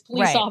whatever. And this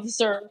police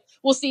officer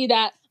will see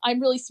that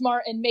I'm really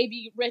smart and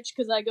maybe rich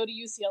because I go to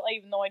UCLA,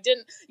 even though I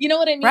didn't. You know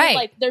what I mean? Right.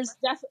 Like there's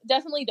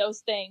definitely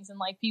those things. And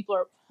like people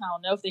are, I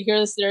don't know if they hear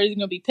this, they're going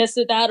to be pissed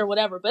at that or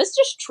whatever, but it's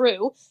just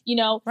true.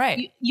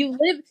 Right. You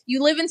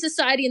live in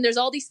society and there's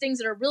all these things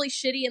that are really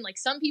shitty. And like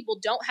some people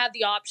don't have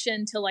the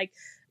option to like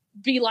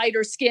be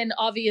lighter skin,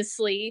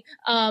 obviously.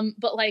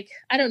 But like,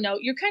 I don't know,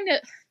 you're kind of,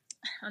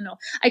 I don't know.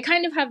 I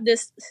kind of have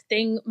this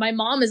thing. My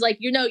mom is like,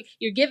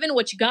 you're given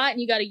what you got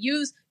and you got to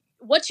use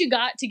what you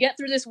got to get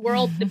through this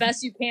world the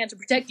best you can to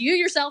protect you,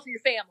 yourself, and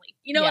your family.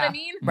 You know what I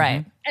mean?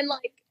 Right. And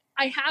like,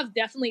 I have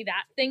definitely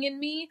that thing in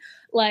me.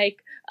 Like,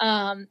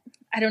 I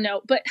don't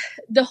know, but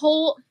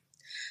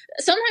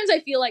sometimes I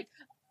feel like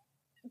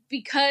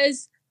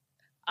because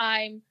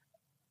I'm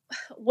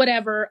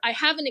whatever, I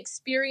haven't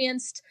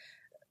experienced,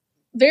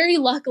 very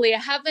luckily, I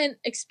haven't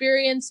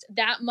experienced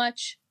that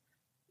much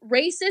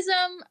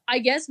racism. I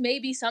guess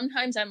maybe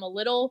sometimes I'm a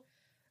little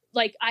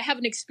like, I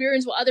haven't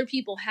experienced what other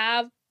people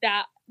have,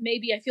 that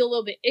maybe I feel a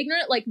little bit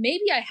ignorant. Like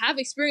maybe I have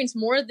experienced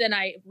more than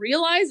I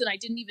realized and I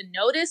didn't even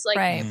notice.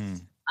 Like,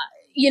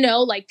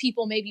 like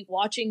people maybe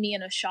watching me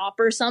in a shop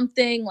or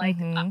something. Like,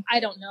 I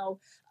don't know.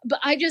 But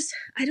I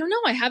don't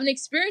know. I haven't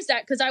experienced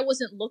that because I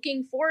wasn't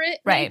looking for it.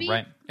 Right. Maybe.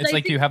 Right. It's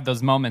like you have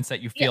those moments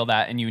that you feel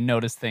that and you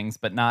notice things,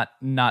 but not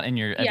in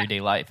your everyday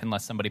life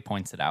unless somebody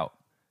points it out.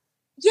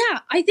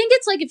 Yeah. I think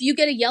it's like if you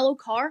get a yellow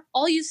car,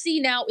 all you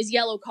see now is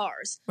yellow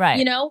cars.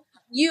 Right.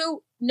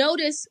 You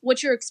notice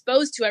what you're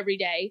exposed to every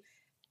day.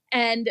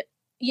 And,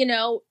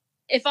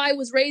 if I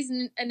was raised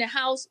in a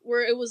house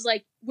where it was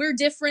like, we're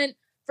different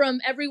from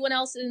everyone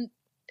else, and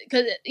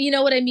because you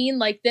know what I mean,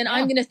 like then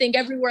I'm gonna think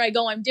everywhere I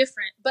go I'm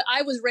different. But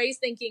I was raised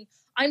thinking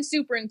I'm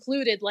super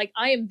included, like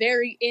I am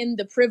very in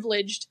the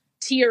privileged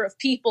tier of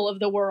people of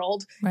the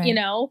world, you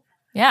know.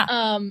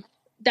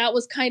 That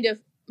was kind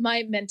of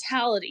my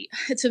mentality.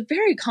 It's a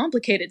very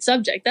complicated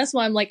subject. That's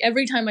why I'm like,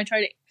 every time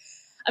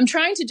I'm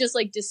trying to just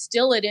like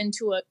distill it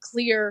into a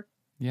clear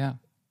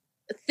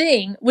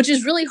thing, which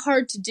is really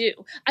hard to do.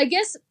 I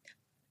guess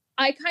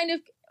I kind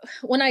of,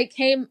 when I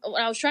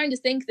was trying to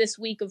think this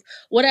week of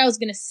what I was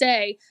going to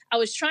say, I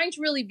was trying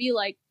to really be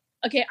like,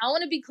 okay, I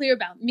want to be clear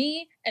about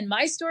me and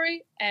my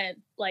story and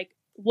like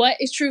what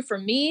is true for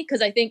me,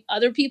 because I think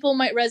other people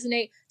might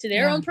resonate to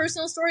their own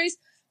personal stories.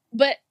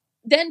 But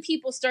then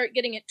people start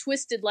getting it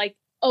twisted, like,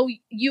 oh,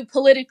 you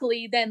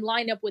politically then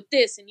line up with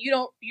this, and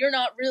you're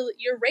not really,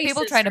 you're racist.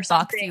 People try to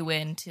box you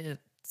into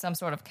some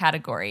sort of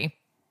category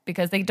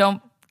because they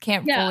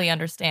can't fully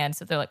understand.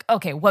 So they're like,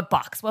 okay, what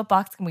box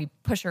can we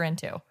push her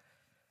into?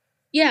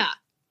 Yeah,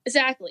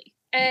 exactly.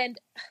 And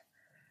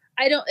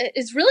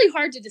it's really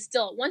hard to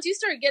distill. Once you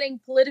start getting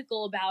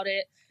political about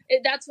it,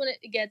 that's when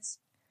it gets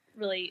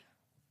really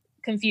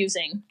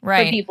confusing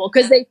for people,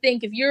 because they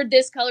think if you're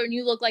this color and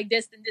you look like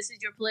this, then this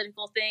is your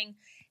political thing,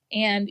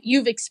 and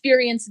you've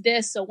experienced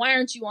this, so why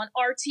aren't you on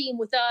our team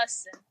with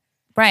us?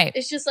 And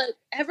it's just like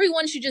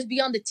everyone should just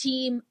be on the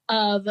team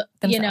of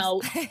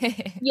themselves.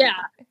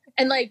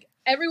 And like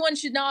everyone,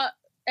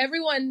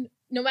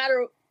 no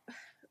matter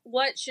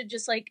what, should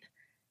just like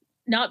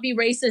not be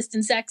racist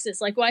and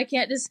sexist. Like, why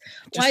can't just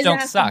why don't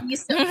does it suck. have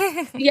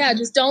to be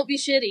just don't be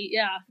shitty.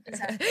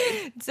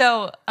 Exactly.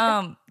 So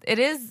it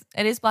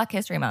is Black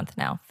History Month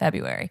now,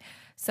 February.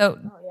 So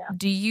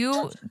do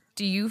you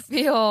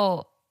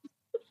feel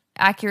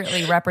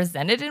accurately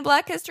represented in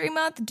Black History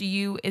Month?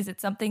 Is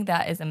it something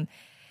that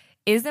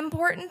is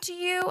important to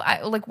you?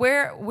 Like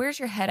where's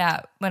your head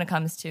at when it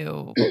comes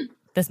to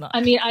this month?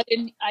 I mean, I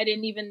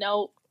didn't even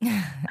know.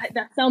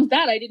 That sounds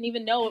bad. I didn't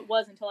even know it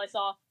was until I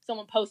saw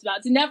someone post about it.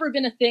 It's never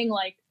been a thing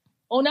like,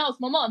 oh, now it's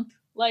my month.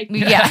 Like,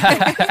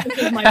 this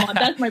is my month.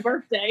 That's my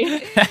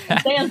birthday.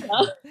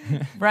 Santa.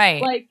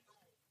 Right. Like,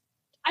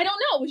 I don't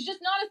know. It was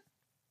just not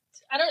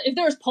if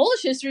there was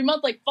Polish History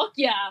Month, like, fuck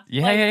yeah.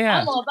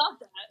 I'm all about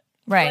that.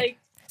 Right. Like,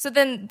 so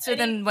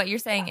then what you're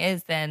saying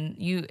is then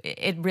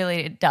it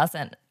really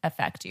doesn't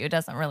affect you. It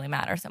doesn't really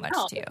matter so much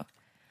to you.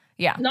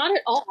 Yeah. Not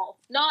at all.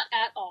 Not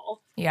at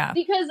all. Yeah.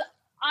 Because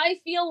I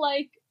feel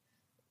like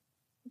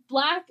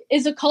Black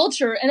is a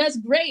culture, and that's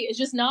great. It's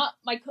just not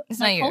my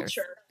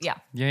culture. Yeah.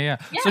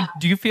 So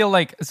do you feel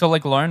like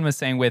Lauren was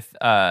saying with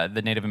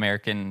the Native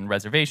American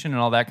reservation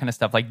and all that kind of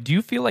stuff, like do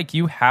you feel like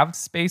you have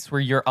space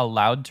where you're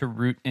allowed to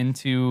root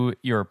into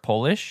your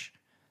Polish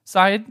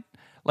side?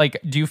 Like,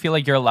 do you feel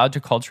like you're allowed to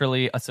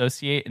culturally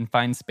associate and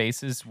find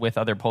spaces with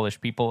other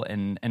Polish people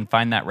and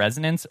find that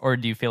resonance? Or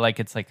do you feel like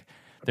it's like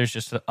there's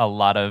just a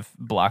lot of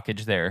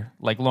blockage there,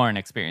 like Lauren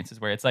experiences,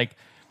 where it's like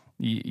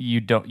you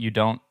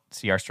don't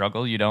see our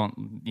struggle, you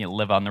don't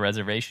live on the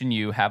reservation,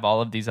 you have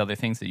all of these other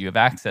things that you have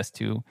access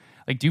to.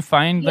 Like, do you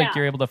find like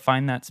you're able to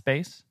find that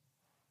space?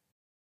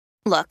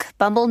 Look,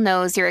 Bumble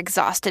knows you're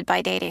exhausted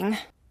by dating.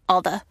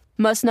 All the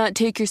must not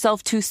take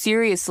yourself too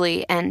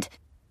seriously and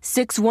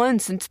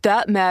 6'1" since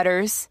that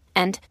matters.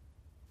 And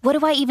what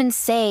do I even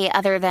say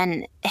other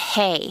than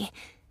hey?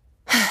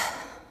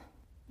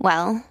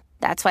 Well,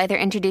 that's why they're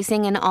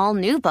introducing an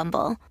all-new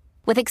Bumble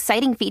with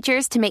exciting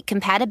features to make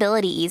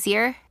compatibility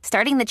easier,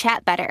 starting the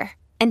chat better,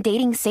 and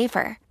dating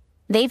safer.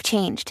 They've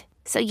changed,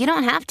 so you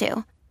don't have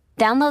to.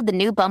 Download the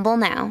new Bumble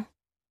now.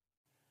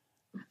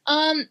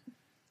 I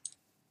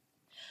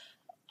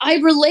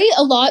relate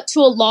a lot to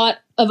a lot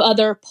of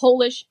other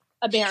Polish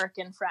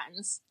American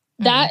friends.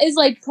 Mm-hmm. That is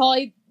like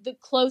probably the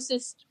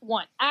closest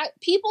one.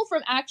 People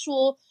from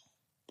actual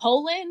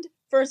Poland,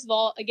 first of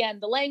all, again,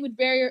 the language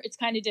barrier, it's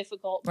kind of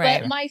difficult.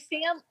 Right. But my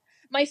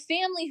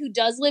family who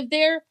does live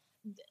there,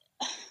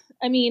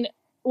 I mean,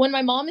 when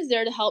my mom is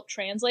there to help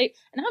translate,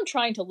 and I'm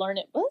trying to learn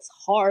it, but it's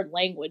hard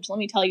language, let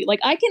me tell you. Like,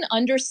 I can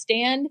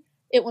understand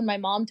it when my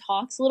mom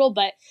talks a little,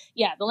 but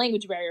yeah, the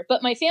language barrier.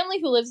 But my family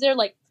who lives there,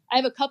 like, I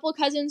have a couple of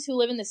cousins who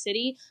live in the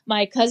city.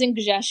 My cousin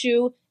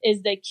Grzesiu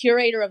is the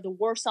curator of the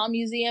Warsaw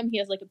Museum. He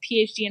has like a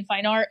PhD in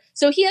fine art.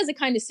 So he has a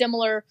kind of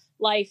similar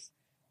life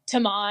to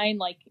mine.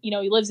 Like,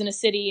 he lives in a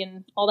city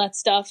and all that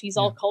stuff. He's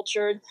all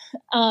cultured.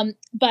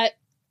 But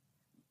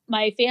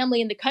my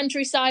family in the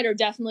countryside are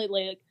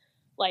definitely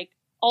like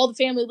all the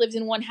family lives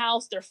in one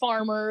house. They're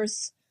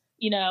farmers,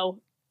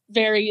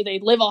 they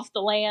live off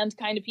the land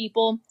kind of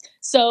people.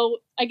 So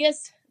I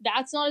guess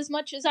that's not as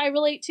much as I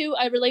relate to.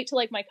 I relate to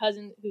like my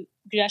cousin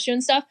Grzesiu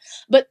and stuff,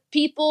 but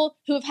people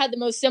who have had the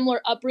most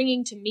similar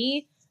upbringing to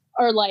me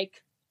are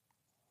like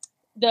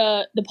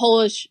the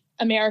Polish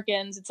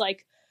Americans. It's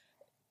like,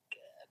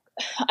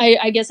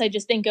 I guess I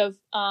just think of,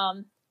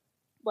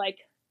 like,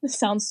 this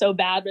sounds so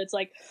bad, but it's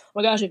like, oh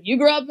my gosh, if you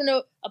grew up in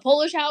a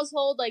Polish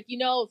household, like,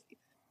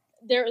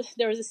 there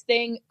was this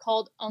thing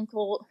called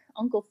Uncle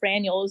Uncle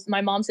Franiel.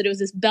 My mom said it was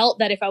this belt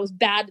that if I was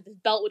bad, this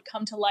belt would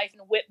come to life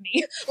and whip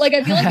me. Like,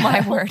 I feel like My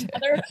if word.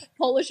 another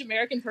Polish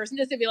American person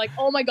just to be like,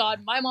 oh my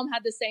God, my mom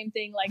had the same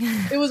thing. Like,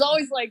 it was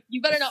always like,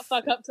 you better not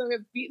fuck up because I'm going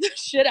to beat the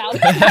shit out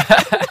of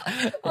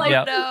you. Like,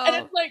 Yep. No. and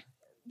it's like,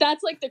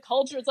 that's like the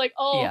culture. It's like,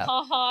 oh, Yeah.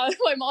 haha,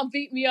 my mom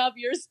beat me up,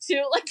 yours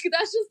too. Like,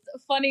 that's just a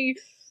funny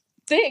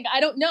thing. I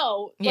don't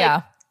know. Like,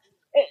 Yeah.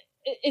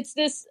 it's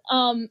this,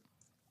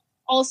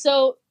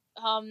 also,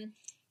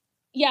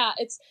 yeah,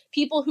 it's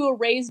people who are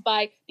raised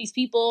by these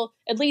people,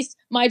 at least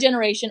my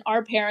generation,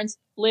 our parents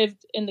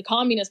lived in the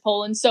communist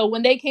Poland. So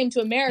when they came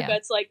to America, Yeah.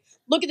 it's like,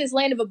 look at this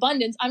land of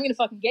abundance. I'm going to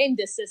fucking game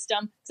this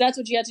system. Because that's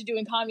what you had to do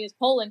in communist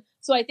Poland.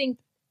 So I think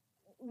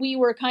we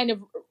were kind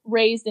of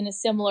raised in a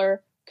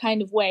similar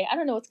kind of way. I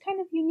don't know. It's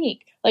kind of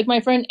unique. Like my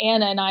friend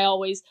Anna and I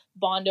always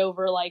bond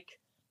over like,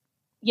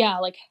 yeah,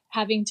 like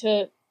having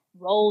to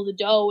roll the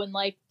dough and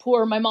like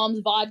pour my mom's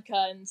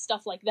vodka and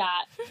stuff like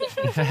that.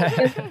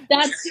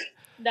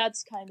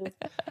 That's kind of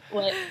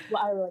what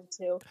I relate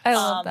to. I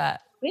love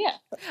that.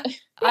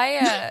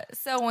 Yeah.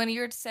 So when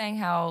you were saying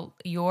how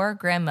your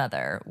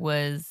grandmother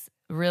was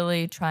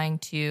really trying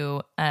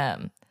to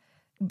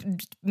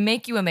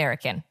make you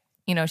American,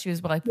 you know, she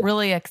was like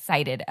really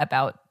excited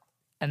about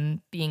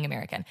being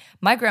American.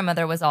 My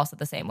grandmother was also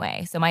the same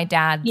way. So my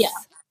dad's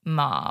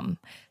mom,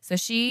 so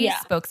she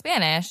spoke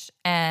Spanish,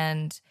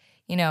 and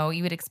you know,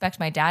 you would expect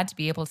my dad to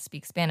be able to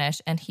speak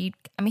Spanish, and he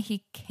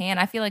can.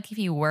 I feel like if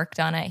he worked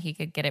on it, he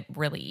could get it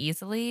really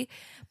easily,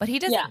 but he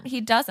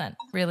doesn't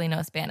really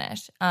know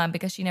Spanish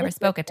because she never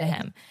spoke it to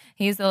him.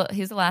 He's the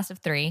last of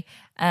three,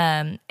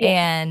 and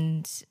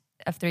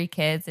of three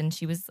kids, and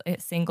she was a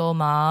single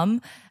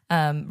mom,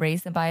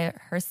 raised them by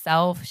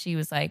herself. She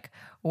was like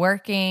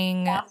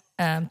working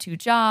 2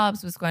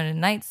 jobs, was going to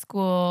night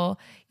school.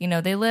 You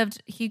know,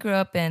 he grew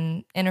up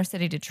in inner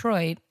city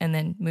Detroit and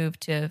then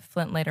moved to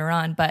Flint later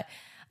on. But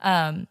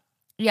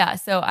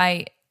so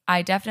I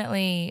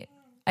definitely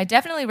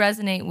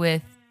resonate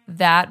with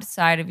that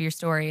side of your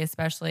story,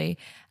 especially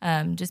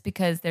just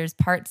because there's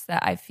parts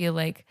that I feel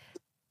like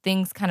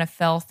things kind of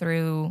fell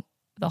through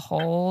the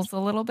holes a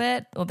little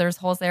bit. Well, there's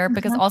holes there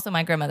because also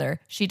my grandmother,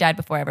 she died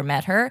before I ever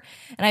met her.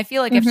 And I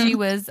feel like if she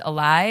was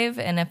alive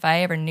and if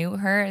I ever knew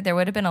her, there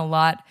would have been a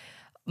lot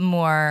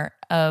more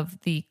of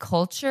the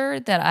culture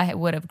that I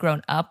would have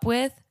grown up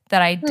with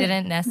that I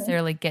didn't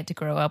necessarily get to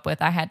grow up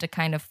with. I had to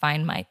kind of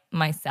find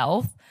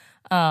myself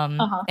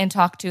and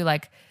talk to,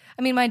 like,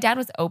 I mean, my dad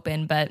was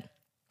open, but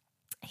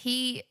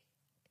he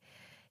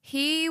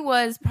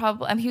was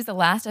probably, he was the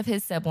last of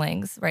his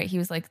siblings, right? He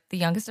was like the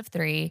youngest of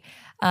 3.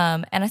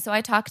 And so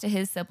I talked to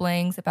his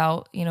siblings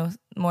about, you know,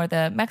 more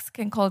the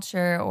Mexican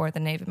culture or the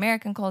Native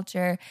American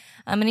culture.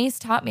 And he's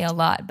taught me a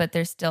lot, but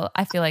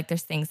I feel like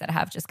there's things that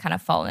have just kind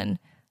of fallen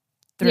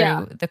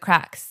through the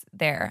cracks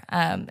there.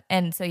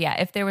 And so, yeah,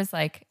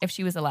 if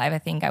she was alive, I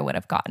think I would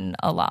have gotten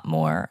a lot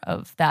more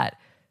of that,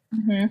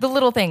 the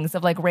little things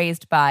of like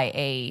raised by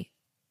a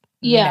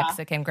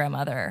Mexican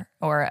grandmother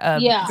or a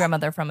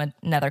grandmother from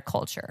another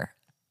culture.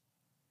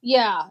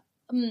 Yeah.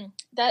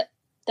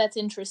 That's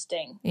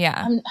interesting.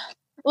 Yeah.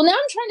 Well, now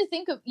I'm trying to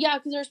think of,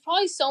 because there's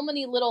probably so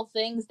many little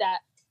things that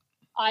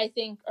I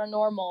think are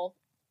normal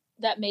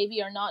that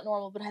maybe are not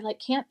normal, but I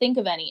like can't think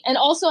of any. And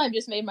also I've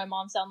just made my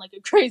mom sound like a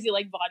crazy,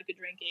 like vodka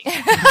drinking.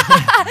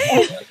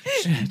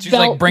 She's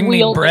like, bring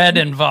me bread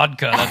and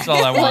vodka. That's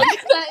all I want.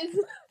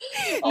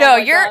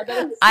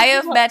 I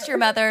have met your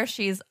mother.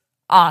 She's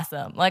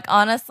awesome. Like,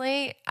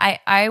 honestly,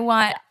 I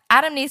want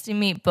Adam needs to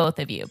meet both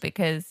of you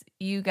because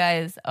you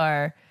guys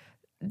are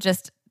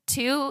just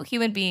 2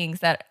 human beings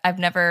that I've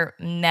never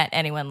met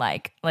anyone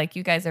like. Like,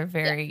 you guys are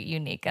very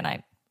unique, and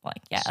I love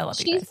you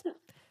guys.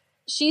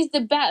 She's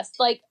the best.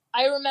 Like,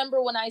 I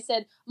remember when I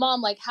said,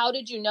 Mom, like, how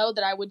did you know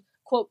that I would,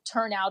 quote,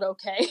 turn out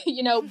okay?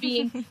 You know,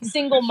 being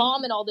single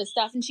mom and all this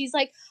stuff. And she's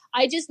like,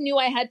 I just knew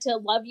I had to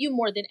love you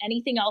more than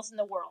anything else in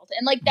the world.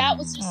 And like, that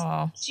was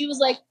just, she was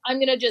like, I'm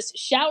going to just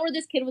shower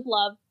this kid with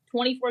love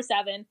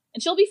 24/7 and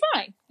she'll be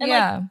fine. And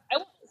like, I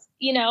was,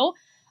 you know,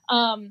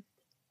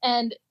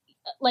 and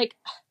like,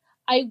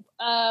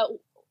 I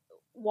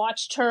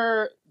watched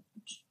her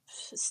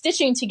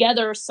stitching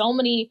together so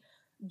many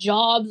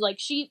jobs. Like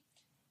she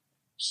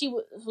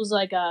was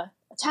like a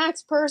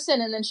tax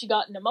person, and then she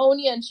got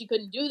pneumonia and she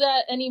couldn't do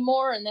that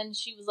anymore. And then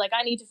she was like,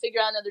 I need to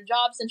figure out another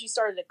job. And she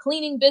started a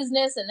cleaning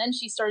business, and then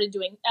she started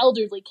doing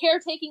elderly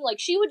caretaking. Like,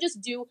 she would just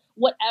do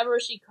whatever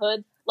she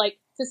could, like,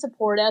 to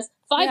support us.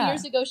 5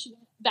 years ago, she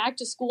went back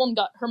to school and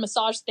got her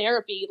massage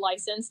therapy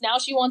license. Now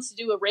she wants to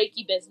do a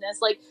Reiki business.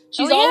 Like,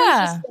 she's always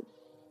just,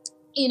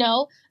 you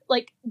know,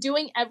 like,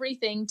 doing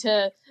everything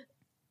to,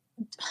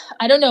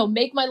 I don't know,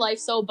 make my life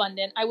so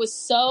abundant. I was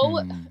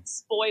so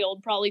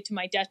spoiled, probably to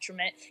my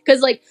detriment,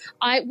 because like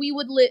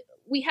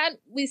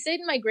we stayed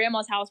in my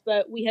grandma's house,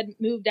 but we had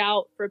moved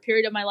out for a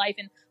period of my life,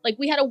 and like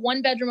we had a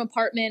 1-bedroom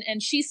apartment,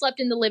 and she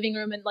slept in the living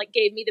room and like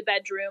gave me the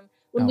bedroom.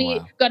 When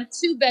we got a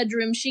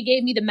 2-bedroom, she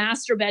gave me the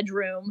master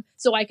bedroom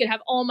so I could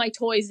have all my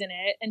toys in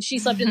it, and she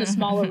slept in the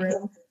smaller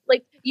room.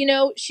 Like, you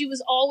know, she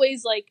was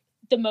always like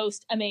the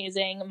most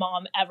amazing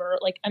mom ever.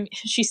 Like, I mean,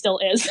 she still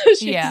is.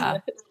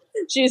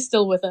 She's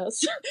still with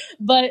us.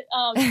 But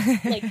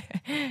like,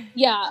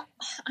 yeah,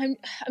 I'm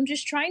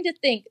just trying to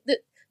think that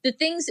the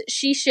things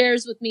she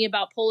shares with me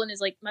about Poland is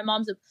like, my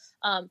mom's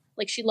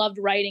like, she loved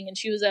writing, and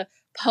she was a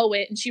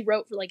poet, and she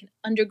wrote for like an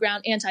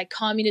underground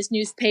anti-communist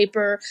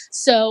newspaper.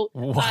 So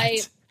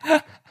What?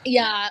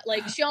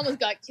 like she almost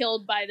got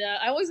killed by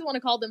I always want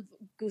to call them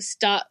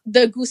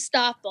the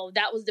Gestapo.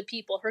 That was the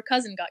people. Her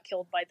cousin got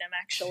killed by them,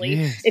 actually.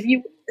 Jeez. If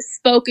you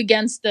spoke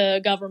against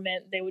the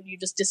government, you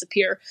just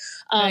disappear.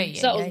 So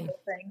that was the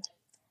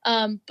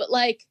thing. But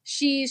like,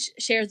 she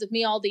shares with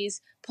me all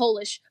these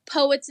Polish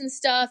poets and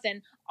stuff,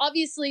 and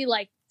obviously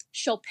like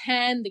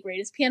Chopin, the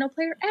greatest piano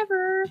player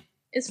ever,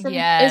 is from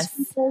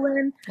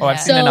Poland. Oh,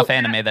 I've seen enough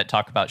anime that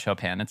talk about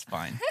Chopin. It's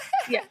fine.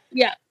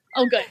 Yeah.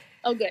 Oh,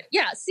 good.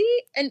 Yeah.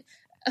 See, and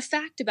a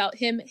fact about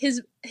him,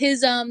 his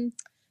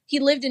he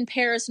lived in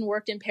Paris and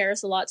worked in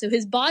Paris a lot, so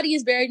his body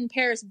is buried in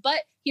Paris, but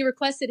he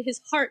requested his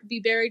heart be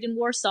buried in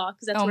Warsaw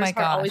because that's where his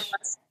heart always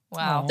was.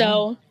 Wow.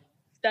 So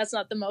that's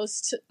not the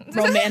most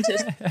romantic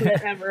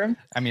bit ever.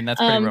 I mean, that's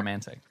pretty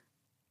romantic.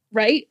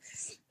 Right?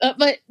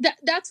 But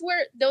that's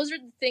where, those are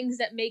the things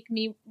that make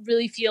me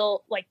really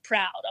feel like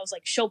proud. I was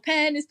like,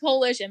 Chopin is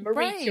Polish, and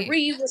Marie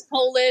Curie was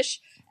Polish,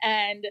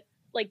 and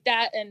like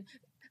that, and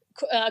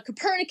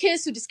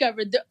Copernicus, who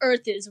discovered the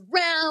earth is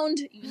round,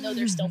 even though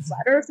there's still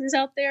flat earthers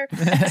out there.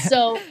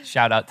 So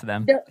shout out to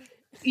them.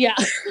 Yeah.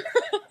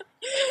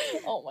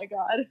 Oh my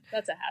God,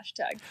 that's a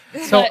hashtag.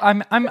 So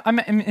I'm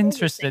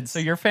interested. So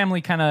your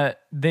family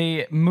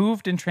they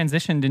moved and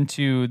transitioned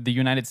into the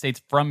United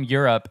States from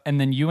Europe, and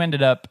then you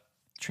ended up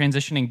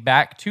transitioning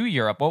back to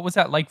Europe. What was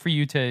that like for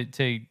you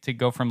to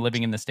go from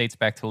living in the States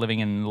back to living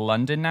in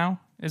London now,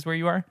 is where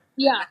you are?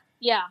 Yeah.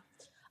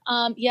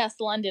 Yes,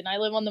 London. I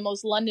live on the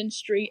most London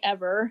street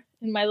ever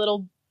in my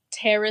little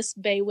terrace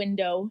bay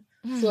window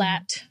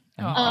flat.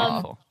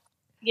 Beautiful.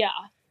 Yeah.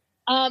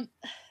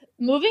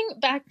 Moving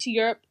back to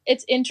Europe,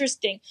 it's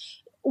interesting.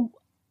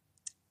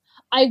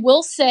 I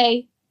will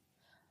say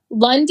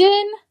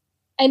London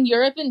and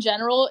Europe in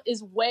general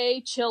is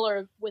way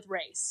chiller with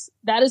race.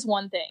 That is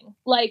one thing.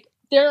 Like,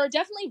 there are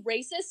definitely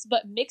racists,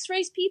 but mixed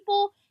race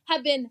people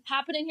have been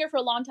happening here for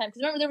a long time. Because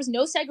remember, there was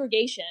no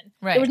segregation.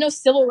 Right. There was no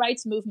civil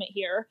rights movement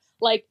here.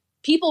 Like,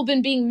 people have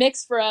been being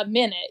mixed for a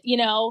minute, you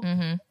know?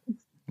 Mm-hmm.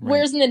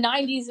 Whereas in the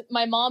 90s,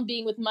 my mom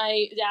being with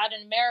my dad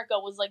in America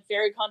was like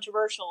very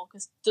controversial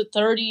because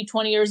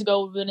 20 years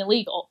ago would have been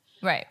illegal.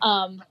 Right.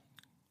 But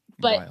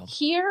Wild.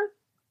 Here,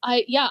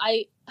 I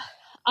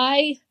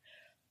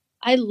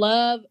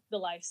love the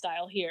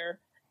lifestyle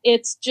here.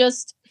 It's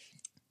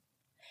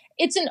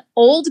an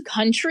old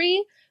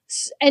country,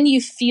 and you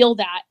feel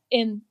that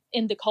in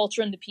the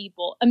culture and the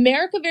people.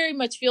 America very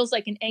much feels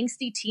like an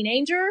angsty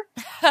teenager,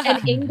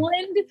 and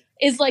England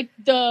is like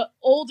the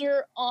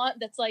older aunt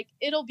that's like,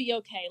 it'll be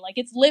okay. Like,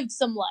 it's lived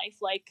some life.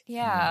 Like,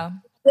 yeah,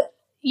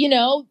 you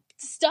know,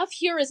 stuff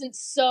here isn't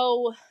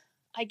so,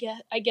 I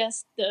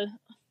guess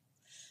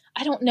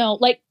I don't know.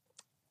 Like,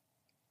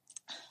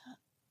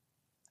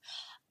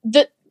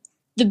 the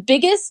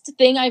biggest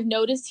thing I've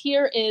noticed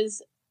here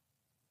is,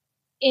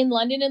 in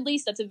London, at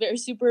least, that's a very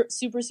super,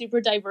 super,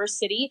 super diverse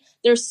city.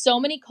 There's so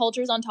many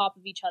cultures on top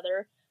of each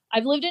other.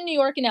 I've lived in New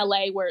York and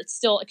LA where it's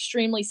still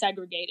extremely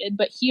segregated,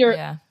 but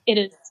here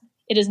it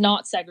is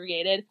not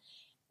segregated.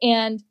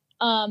 And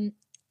I've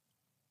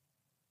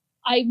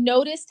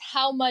noticed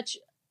how much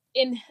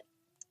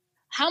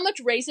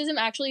racism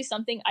actually is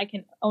something I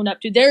can own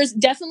up to. There's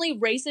definitely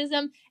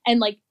racism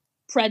and like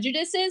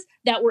prejudices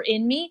that were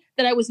in me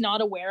that I was not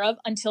aware of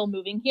until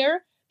moving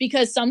here,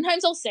 because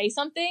sometimes I'll say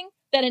something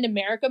that in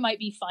America might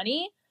be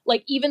funny.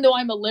 Like, even though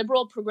I'm a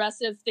liberal,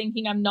 progressive,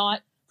 thinking I'm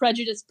not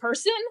prejudiced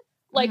person,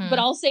 like, but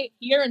I'll say it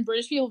here and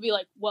British people will be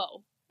like,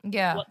 whoa,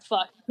 what the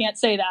fuck? Can't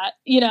say that,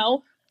 you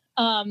know?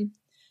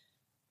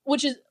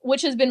 Which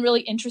has been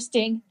really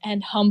interesting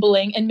and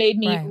humbling and made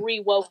me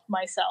re-woke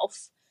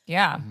myself.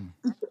 Yeah.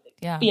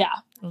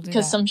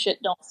 Because some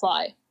shit don't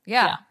fly.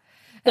 Yeah.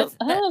 Does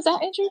that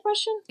answer your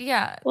question?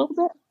 Yeah. A little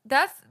bit?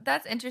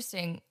 That's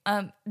interesting.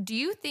 How do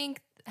you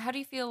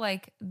feel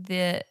like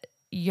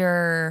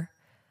your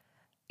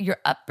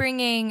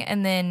upbringing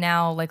and then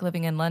now like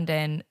living in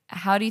London,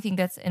 how do you think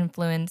that's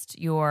influenced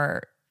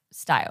your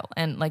style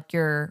and like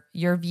your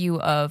view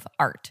of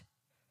art?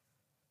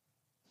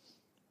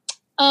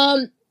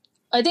 I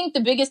think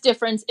the biggest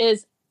difference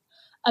is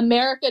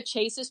America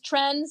chases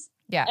trends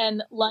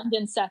and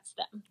London sets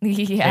them.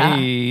 Yeah.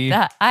 Hey.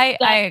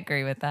 I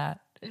agree with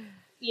that.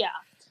 Yeah.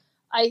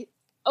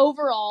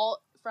 Overall,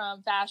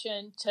 from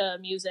fashion to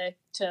music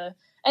to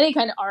any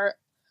kind of art,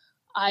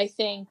 I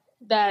think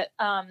that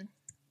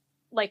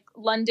like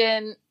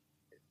London,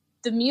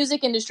 the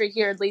music industry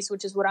here, at least,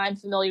 which is what I'm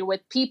familiar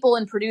with, people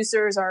and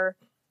producers are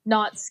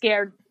not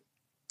scared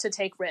to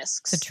take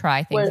risks, to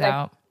try things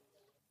out.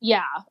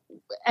 Yeah.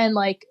 And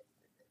like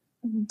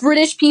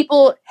British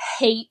people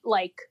hate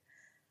like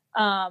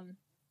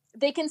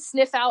they can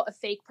sniff out a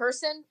fake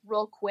person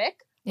real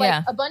quick.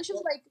 Like a bunch of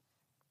like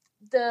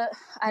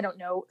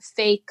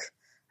fake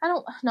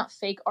not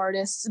fake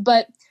artists,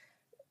 but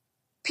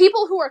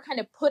people who are kind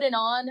of putting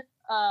on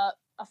a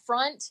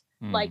front,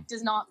 like,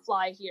 does not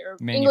fly here.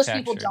 English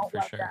people don't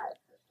love that.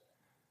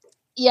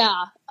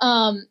 Yeah.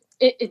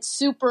 It's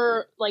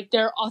super, like,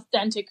 they're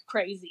authentic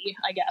crazy,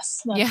 I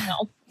guess. I don't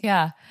know.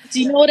 Yeah. Do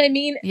you know what I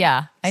mean?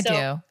 Yeah, I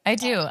do.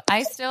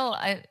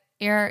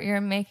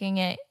 You're making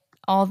it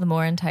all the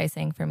more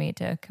enticing for me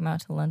to come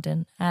out to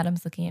London.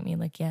 Adam's looking at me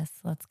like, yes,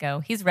 let's go.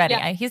 He's ready.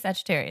 Yeah. He's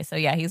Sagittarius, so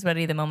yeah, he's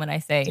ready the moment I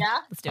say,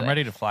 let's do it. I'm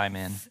ready to fly,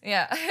 man.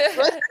 Yeah.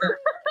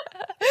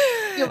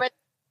 You're ready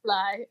to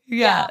fly.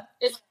 Yeah.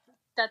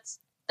 That's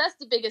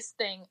the biggest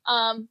thing.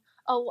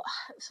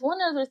 One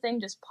other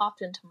thing just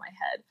popped into my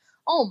head.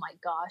 Oh my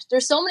gosh,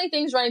 there's so many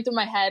things running through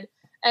my head,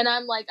 and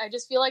I'm like, I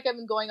just feel like I've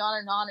been going on,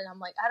 and I'm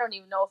like, I don't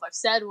even know if I've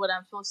said what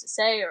I'm supposed to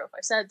say, or if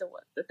I said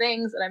the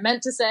things that I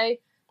meant to say.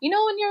 You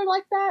know when you're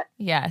like that?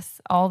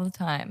 Yes, all the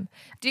time.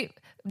 Do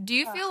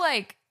you feel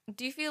like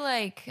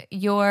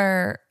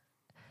your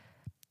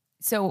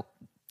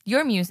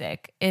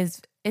music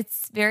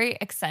it's very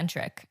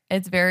eccentric.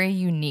 It's very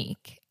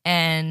unique,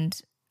 and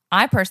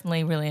I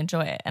personally really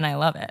enjoy it and I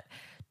love it.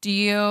 Do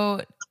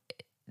you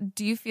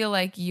feel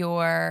like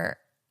your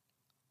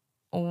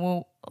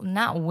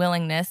not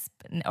willingness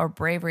or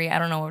bravery, I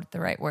don't know what the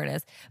right word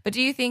is, but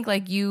do you think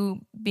like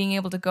you being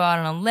able to go out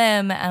on a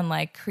limb and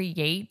like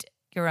create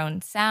your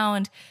own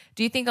sound,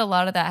 do you think a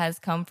lot of that has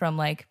come from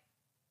like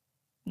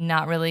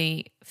not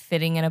really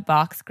fitting in a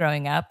box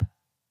growing up?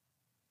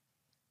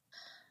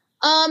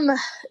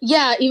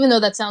 Yeah, even though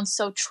that sounds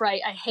so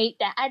trite, I hate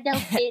that. I don't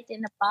fit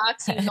in the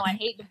box, even though I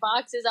hate the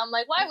boxes. I'm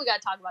like, why we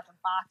gotta talk about the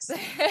box?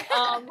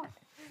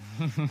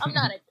 I'm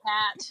not a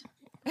cat.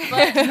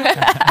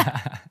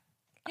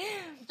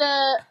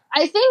 But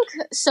I think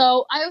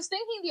so. I was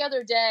thinking the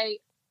other day,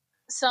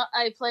 so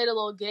I played a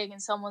little gig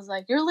and someone was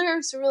like, your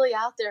lyrics are really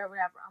out there or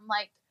whatever. I'm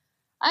like,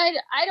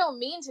 I don't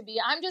mean to be.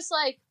 I'm just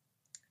like,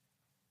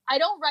 I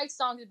don't write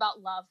songs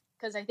about love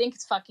because I think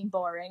it's fucking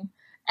boring.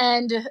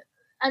 And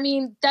I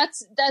mean, that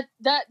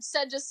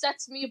just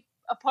sets me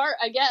apart,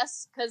 I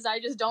guess, because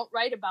I just don't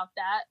write about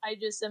that. I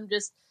just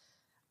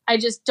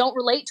don't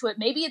relate to it.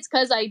 Maybe it's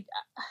because I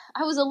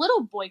was a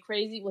little boy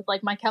crazy with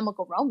like My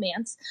Chemical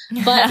Romance,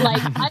 but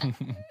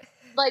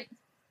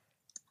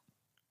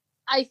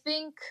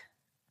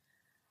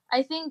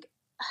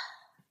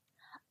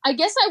I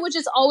guess I was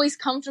just always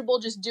comfortable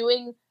just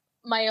doing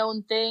my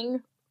own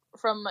thing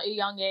from a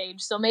young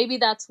age. So maybe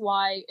that's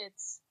why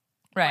it's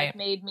right. Like,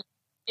 made me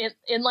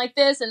in like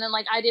this. And then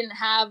like I didn't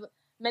have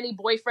many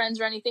boyfriends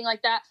or anything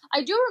like that.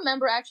 I do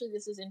remember, actually,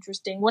 this is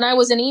interesting. When I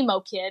was an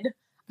emo kid,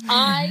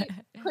 I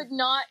could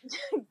not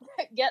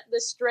get the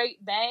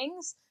straight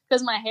bangs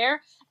because my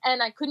hair,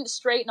 and I couldn't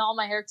straighten all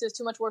my hair because it was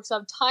too much work. So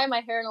I'd tie my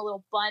hair in a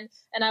little bun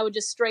and I would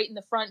just straighten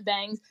the front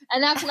bangs.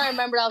 And that's when I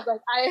remembered, I was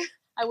like,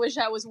 I wish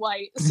I was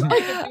white so I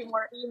could be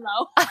more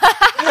emo.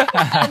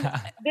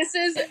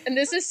 and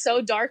this is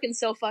so dark and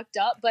so fucked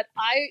up, but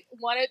I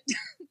wanted,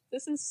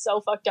 this is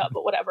so fucked up,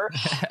 but whatever.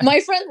 My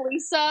friend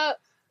Lisa,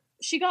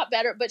 she got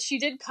better, but she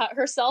did cut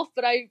herself.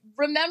 But I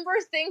remember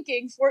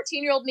thinking,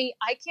 14-year-old me,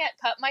 I can't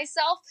cut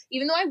myself,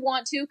 even though I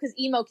want to, because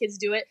emo kids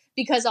do it,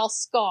 because I'll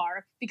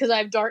scar, because I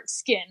have dark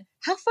skin.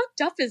 How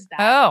fucked up is that?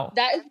 Oh,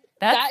 that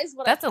is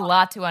what that's a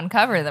lot to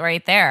uncover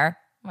right there.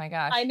 Oh my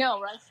gosh. I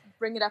know, right?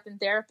 Bring it up in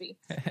therapy.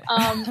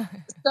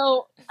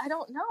 So I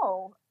don't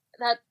know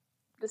that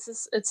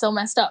it's so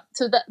messed up.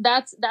 So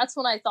that's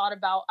when I thought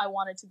about, I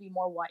wanted to be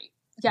more white.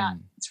 Yeah,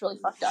 it's really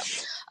fucked up.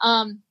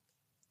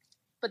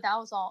 But that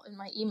was all in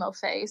my emo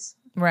phase.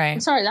 Right. I'm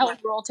sorry, that was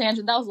a real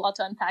tangent. That was a lot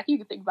to unpack. You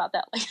can think about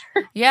that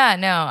later. Yeah,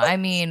 no, I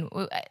mean,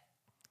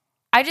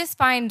 I just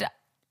find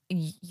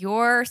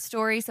your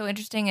story so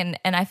interesting,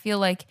 and I feel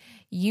like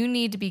you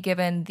need to be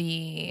given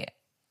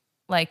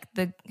I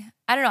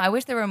don't know, I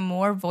wish there were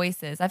more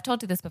voices. I've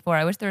told you this before.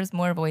 I wish there was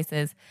more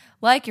voices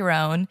like your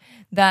own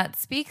that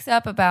speaks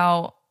up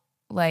about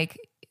like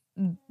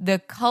the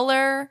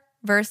color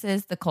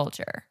versus the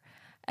culture,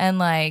 and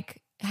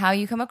like how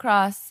you come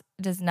across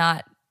does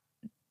not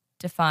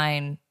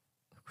define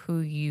who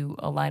you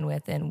align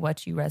with and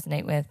what you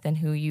resonate with and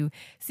who you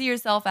see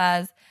yourself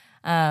as.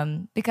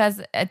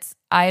 Because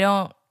I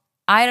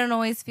don't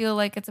always feel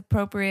like it's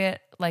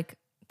appropriate, like,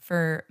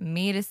 for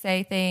me to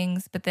say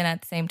things, but then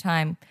at the same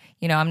time,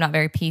 you know, I'm not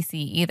very PC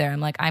either.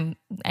 I'm like, I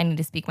need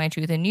to speak my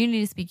truth and you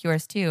need to speak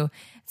yours too.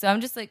 So I'm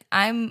just like,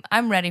 I'm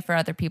ready for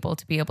other people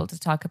to be able to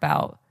talk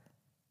about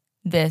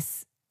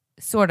this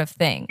sort of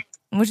thing,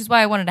 which is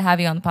why I wanted to have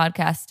you on the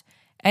podcast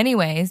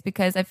anyways,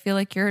 because I feel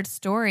like your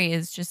story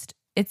is just,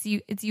 it's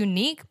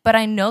unique, but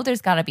I know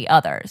there's got to be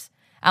others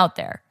out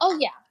there. Oh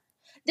yeah.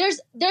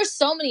 There's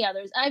so many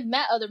others. I've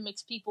met other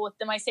mixed people with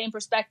my same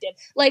perspective.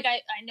 Like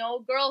I know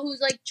a girl who's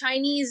like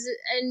Chinese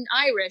and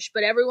Irish,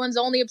 but everyone's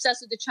only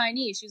obsessed with the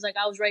Chinese. She's like,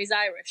 I was raised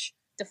Irish.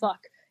 The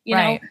fuck, you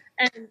know?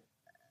 And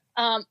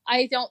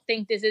I don't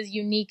think this is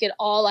unique at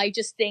all. I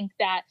just think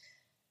that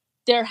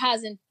there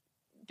hasn't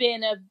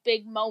been a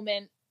big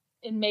moment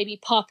in maybe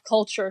pop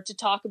culture to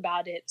talk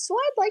about it. So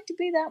I'd like to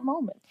be that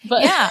moment.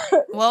 But Yeah,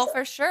 well,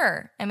 for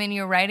sure. I mean,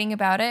 you're writing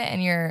about it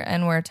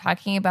and we're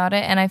talking about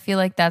it. And I feel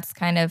like that's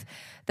kind of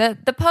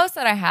the posts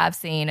that I have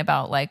seen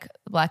about like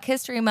Black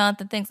History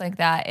Month and things like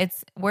that.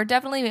 We're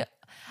definitely,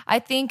 I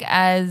think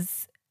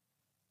as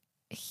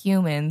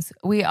humans,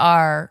 we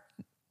are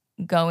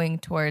going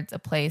towards a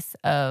place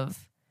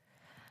of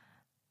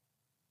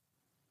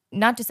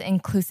not just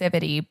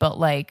inclusivity, but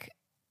like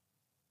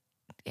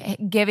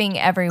giving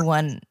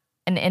everyone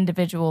an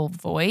individual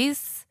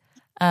voice.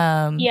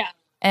 yeah.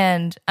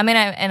 And I mean,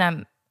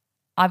 I'm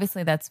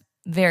obviously that's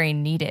very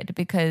needed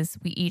because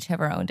we each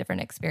have our own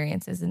different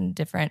experiences and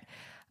different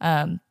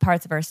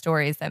parts of our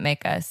stories that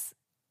make us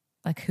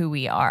like who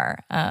we are,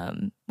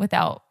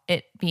 without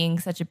it being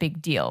such a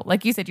big deal.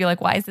 Like you said, you're like,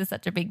 why is this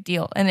such a big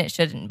deal? And it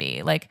shouldn't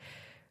be. Like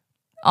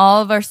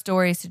all of our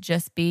stories should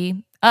just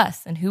be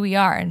us and who we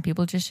are, and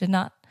people just should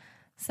not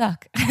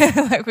suck,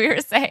 like we were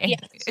saying.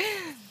 Yes.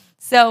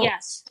 So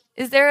Yes.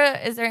 Is there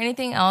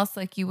anything else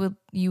like you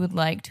would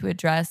like to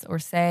address or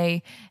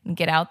say and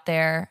get out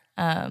there,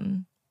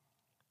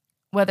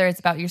 whether it's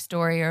about your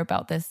story or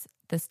about this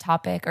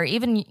topic or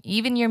even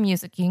your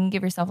music? You can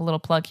give yourself a little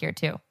plug here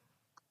too.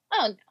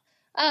 Oh no.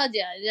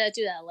 Yeah,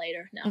 do that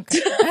later. No.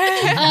 Okay.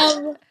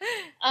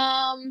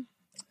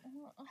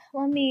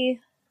 Let me.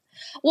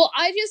 Well,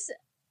 I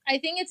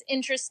think it's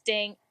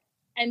interesting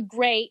and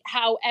great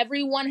how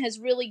everyone has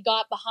really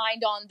got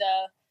behind on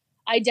the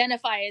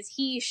identify as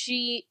he,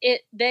 she,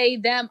 it, they,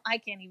 them. I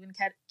can't even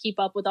keep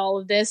up with all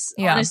of this.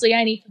 Yeah. Honestly,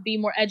 I need to be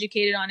more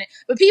educated on it.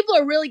 But people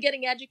are really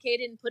getting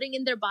educated and putting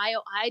in their bio,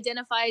 I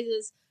identify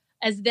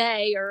as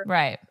they or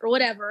Right. or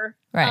whatever.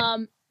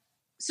 Right.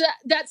 So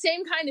that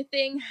same kind of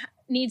thing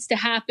needs to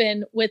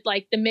happen with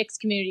like the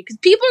mixed community, because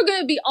people are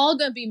going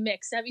to be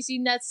mixed. Have you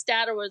seen that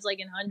stat or was like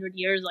in 100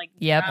 years, like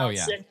Yep. Oh,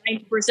 yeah.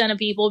 90% of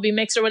people will be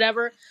mixed or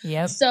whatever.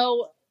 Yep.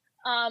 So,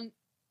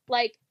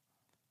 like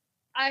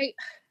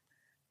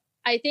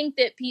I think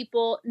that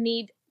people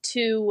need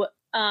to,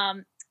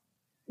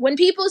 when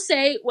people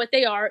say what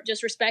they are,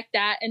 just respect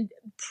that, and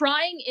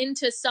prying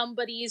into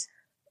somebody's,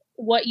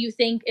 what you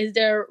think is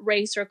their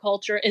race or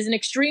culture is an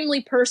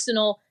extremely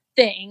personal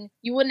thing.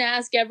 You wouldn't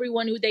ask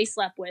everyone who they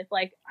slept with.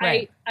 Like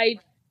Right.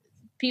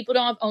 people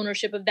don't have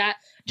ownership of that.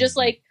 Just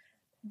like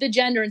the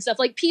gender and stuff.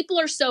 Like people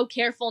are so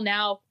careful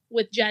now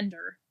with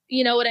gender.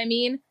 You know what I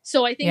mean?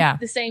 So I think Yeah.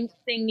 the same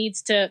thing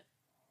needs to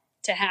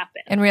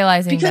happen. And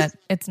realizing Because, that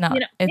it's not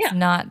yeah.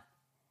 not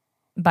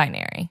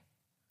binary.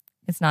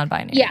 It's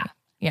non-binary. Yeah.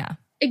 Yeah.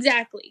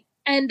 Exactly.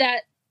 And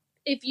that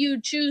if you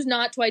choose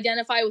not to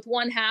identify with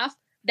one half,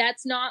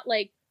 that's not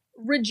like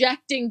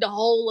rejecting the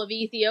whole of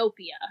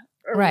Ethiopia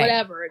or Right.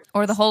 whatever.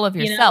 Or the whole of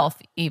You know? yourself,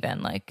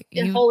 even like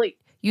The you whole,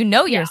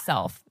 know Yeah.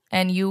 yourself,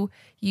 and you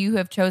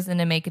have chosen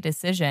to make a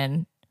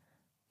decision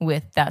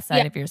with that side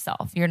Yeah. of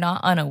yourself. You're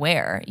not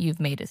unaware. You've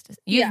made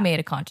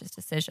a conscious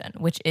decision,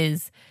 which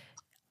is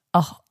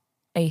a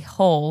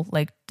whole,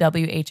 like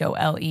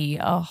WHOLE,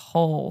 a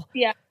whole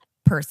Yeah.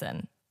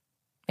 person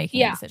making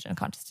Yeah. a decision, a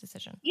conscious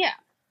decision. Yeah.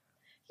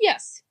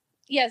 Yes.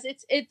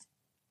 It's,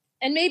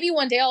 and maybe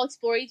one day I'll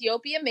explore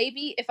Ethiopia.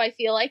 Maybe if I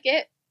feel like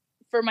it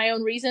for my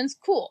own reasons,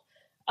 cool.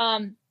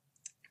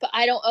 But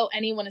I don't owe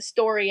anyone a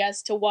story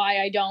as to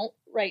why I don't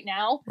right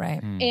now.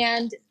 Right.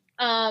 And,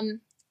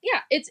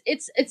 yeah,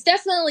 it's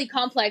definitely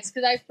complex,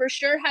 because I for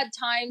sure had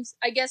times,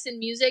 I guess in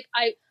music,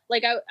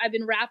 I've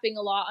been rapping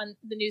a lot on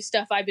the new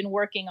stuff I've been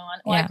working on.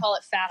 Well, Yeah. I call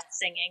it fast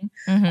singing.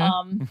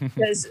 Mhm.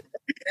 Because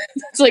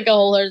it's like a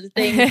whole other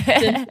thing.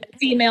 The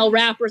female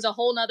rapper's a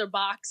whole nother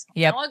box.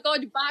 Yep. I want to go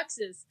into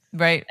boxes.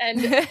 Right.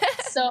 And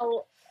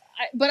so,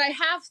 but I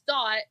have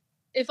thought,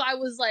 if I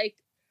was like,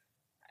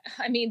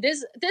 I mean,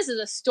 this is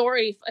a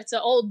story. It's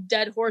an old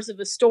dead horse of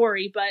a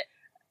story, but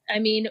I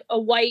mean,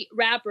 white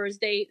rappers,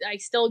 they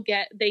still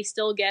get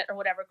or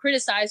whatever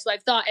criticized. So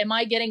I've thought, am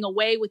I getting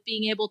away with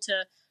being able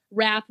to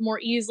rap more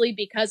easily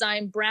because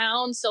I'm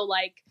brown? So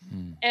like,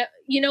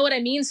 you know what I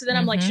mean? So then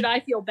I'm like, Mhm. should I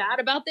feel bad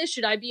about this?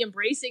 Should I be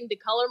embracing the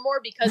color more?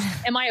 Because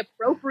am I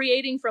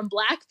appropriating from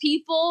Black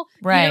people?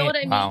 Right. You know what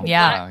I mean? Wow. From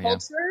Yeah. Black Wow, yeah.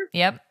 culture.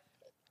 Yep.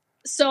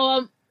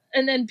 So,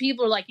 and then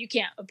people are like, you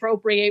can't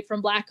appropriate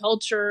from Black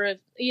culture.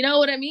 You know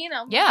what I mean?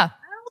 I'm like, Yeah.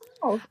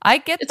 I don't know. I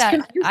get It's that.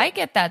 confusing. I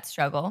get that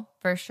struggle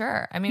for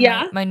sure. I mean,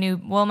 Yeah. my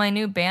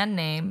new band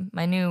name,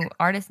 my new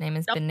artist name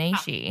is Oh,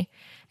 Beneshi,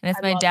 and it's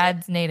I my love it.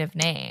 dad's native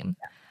name.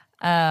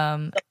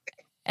 And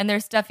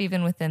there's stuff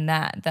even within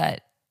that,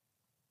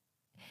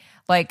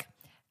 like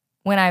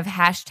when I've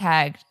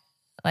hashtagged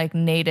like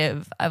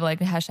native, I've like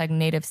hashtag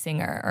native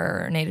singer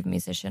or native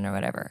musician or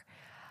whatever.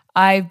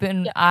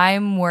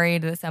 I'm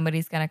worried that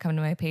somebody's gonna come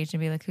to my page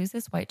and be like, "Who's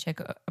this white chick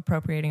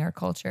appropriating our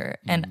culture?"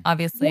 And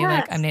obviously,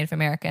 like, Yes. I'm Native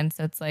American,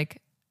 so it's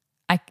like,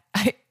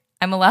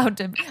 I'm allowed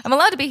to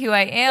be who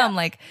I am.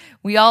 Like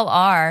we all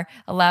are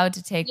allowed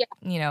to take,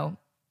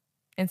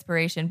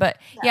 inspiration. But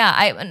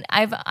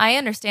I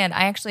understand.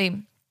 I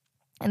actually,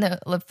 in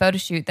the photo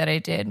shoot that I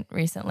did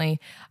recently,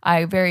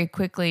 I very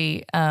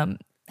quickly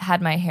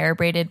had my hair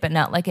braided, but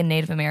not like a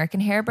Native American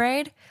hair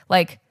braid,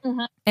 like,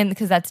 and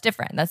because that's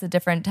different. That's a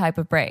different type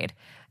of braid.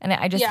 And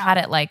I just had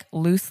it like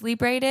loosely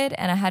braided,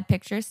 and I had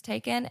pictures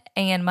taken,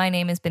 and my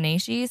name is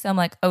Beneshi. So I'm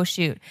like, oh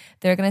shoot,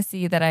 they're going to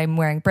see that I'm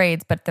wearing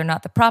braids, but they're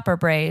not the proper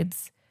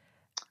braids.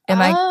 Am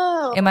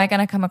I going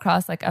to come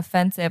across like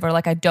offensive or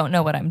like I don't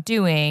know what I'm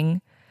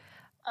doing?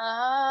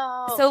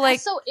 Oh, so like,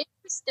 that's so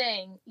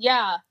interesting.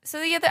 Yeah.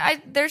 So yeah,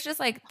 there's just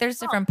like, there's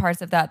different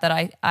parts of that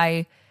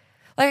I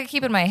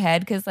keep in my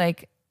head. Cause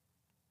like,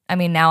 I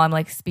mean, now I'm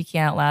like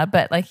speaking out loud,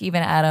 but like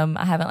even Adam,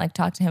 I haven't like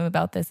talked to him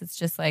about this. It's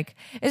just like,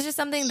 it's just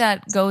something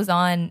that goes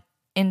on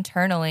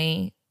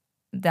internally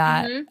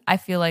that I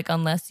feel like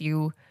unless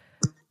you're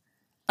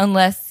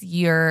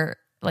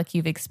like,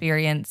 you've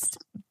experienced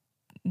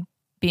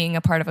being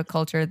a part of a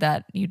culture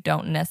that you're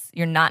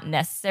not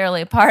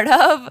necessarily a part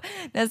of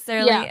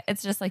necessarily. Yeah.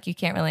 It's just like, you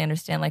can't really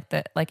understand like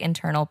the like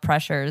internal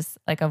pressures,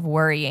 like of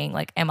worrying,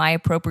 like, am I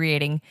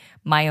appropriating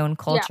my own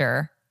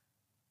culture?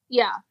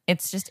 Yeah.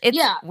 It's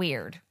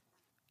weird.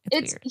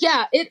 It's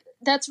weird.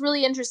 That's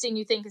really interesting.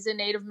 You think, is a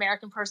Native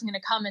American person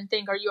going to come and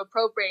think, are you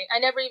appropriating? I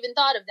never even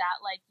thought of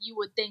that. Like, you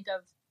would think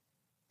of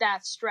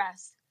that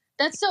stress.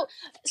 That's so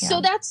I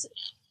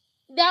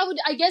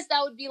guess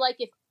that would be like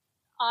if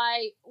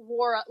I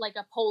wore like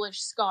a Polish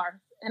scarf,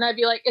 and I'd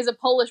be like, is a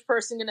Polish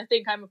person going to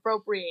think I'm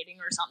appropriating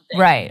or something?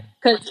 Right.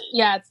 Because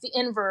it's the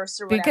inverse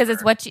or whatever. Because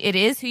it's it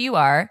is who you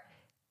are,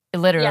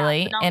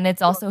 literally, and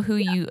it's also who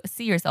you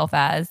see yourself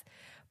as.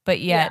 But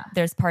yet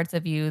there's parts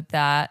of you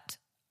that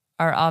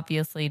are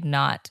obviously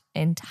not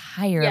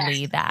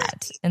entirely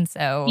that. And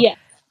so,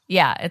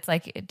 it's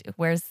like,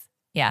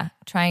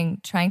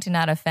 trying to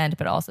not offend,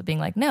 but also being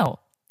like, no,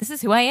 this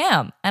is who I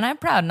am, and I'm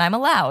proud, and I'm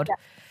allowed. Yeah.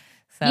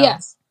 So,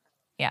 yes.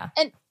 Yeah.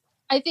 And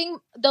I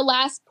think the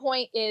last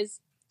point is,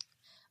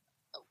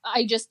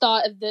 I just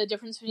thought of the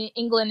difference between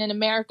England and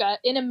America.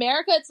 In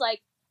America, it's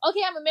like,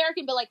 okay, I'm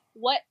American, but like,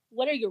 what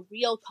are your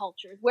real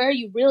cultures? Where are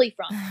you really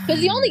from?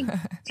 Because the only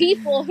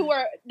people who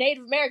are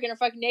Native American are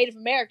fucking Native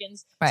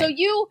Americans. Right. So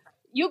you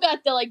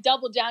got the like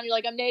double down. You're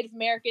like, I'm Native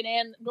American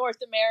and North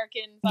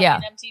American fucking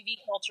MTV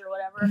culture or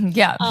whatever.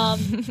 Yeah.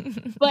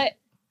 But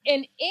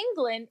in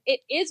England, it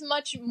is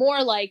much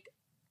more like,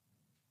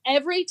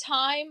 every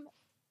time,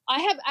 I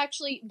have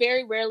actually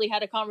very rarely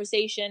had a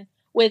conversation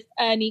with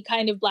any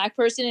kind of Black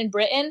person in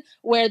Britain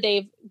where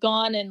they've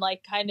gone and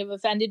like kind of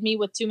offended me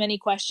with too many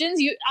questions.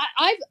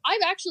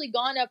 I've actually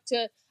gone up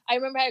to, I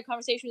remember I had a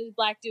conversation with this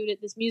Black dude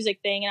at this music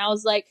thing, and I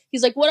was like,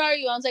 he's like, what are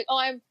you? I was like, oh,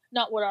 I'm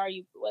not, what are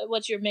you?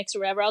 What's your mix or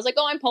whatever? I was like,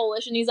 oh, I'm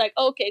Polish. And he's like,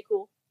 okay,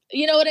 cool.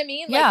 You know what I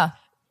mean? Like,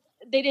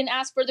 they didn't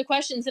ask further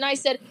questions. And I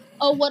said,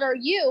 oh, what are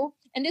you?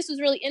 And this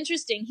was really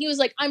interesting. He was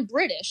like, I'm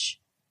British.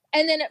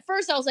 And then at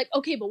first I was like,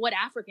 okay, but what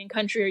African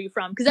country are you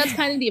from? Because that's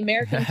kind of the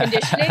American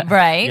conditioning.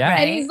 Right.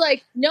 And he's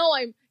like, no,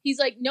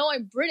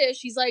 I'm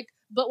British. He's like,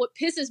 but what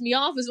pisses me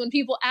off is when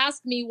people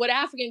ask me what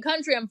African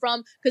country I'm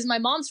from, because my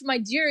mom's from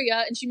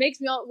Nigeria and she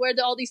makes me wear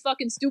all these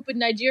fucking stupid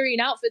Nigerian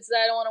outfits that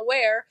I don't want to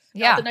wear.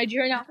 Yeah. The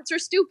Nigerian outfits are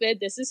stupid.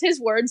 This is his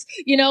words.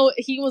 You know,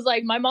 he was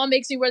like, my mom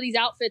makes me wear these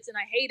outfits and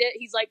I hate it.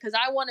 He's like, because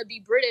I want to be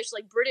British.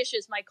 Like, British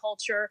is my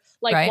culture.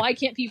 Like, why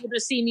can't people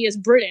just see me as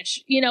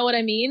British? You know what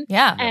I mean?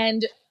 Yeah.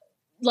 And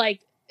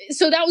like,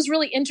 so that was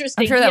really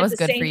interesting. I'm sure that was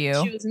good for you.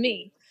 She was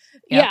me.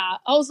 Yep. Yeah.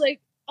 I was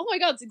like, oh my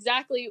God, it's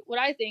exactly what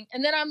I think.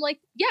 And then I'm like,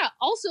 yeah,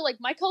 also like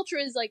my culture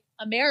is like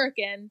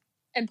American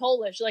and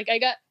Polish. Like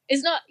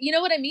it's not, you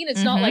know what I mean?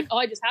 It's not like, oh,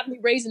 I just happen to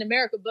be raised in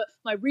America, but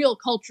my real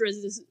culture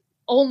is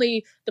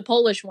only the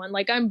Polish one.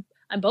 Like I'm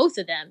both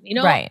of them, you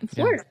know? Right.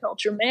 Florida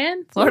culture,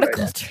 man. Florida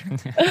culture.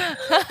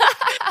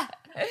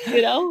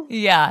 You know?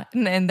 Yeah.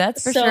 And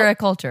that's for sure a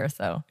culture.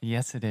 So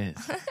yes, it is.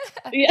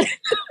 Yeah.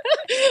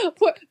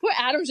 Poor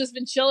Adam's just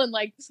been chilling,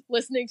 like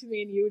listening to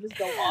me and you just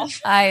go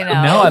off. I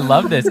know. No, I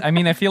love this. I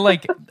mean, I feel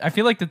like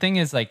the thing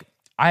is like,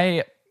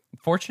 I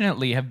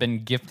fortunately have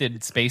been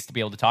gifted space to be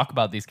able to talk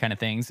about these kind of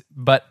things.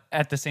 But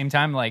at the same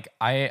time, like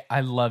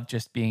I love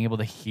just being able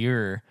to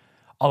hear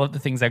all of the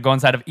things that go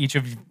inside of each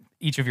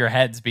of your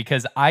heads,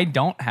 because I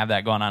don't have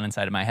that going on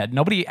inside of my head.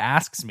 Nobody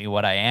asks me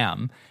what I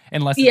am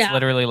unless it's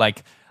literally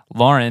like,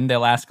 Lauren,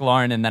 they'll ask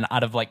Lauren, and then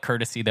out of like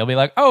courtesy, they'll be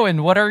like, "Oh,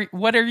 and what are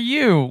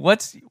you?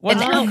 What's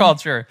your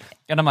culture?"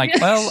 And I'm like,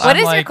 "Well, what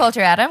is your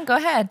culture, Adam? Go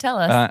ahead, tell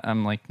us."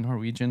 I'm like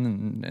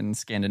Norwegian and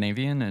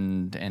Scandinavian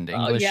and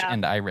English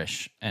and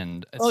Irish,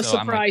 and so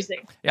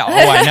surprising.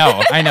 I'm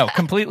like, I know,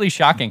 completely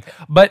shocking,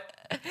 but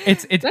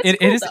it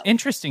is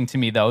interesting to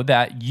me though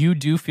that you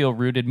do feel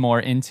rooted more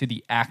into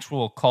the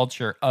actual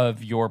culture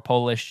of your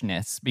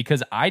Polishness,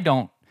 because I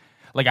don't.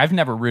 Like, I've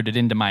never rooted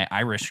into my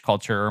Irish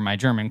culture or my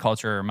German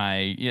culture or my,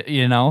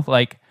 you know,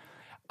 like,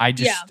 I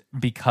just,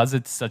 because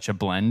it's such a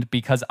blend,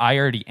 because I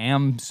already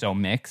am so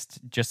mixed,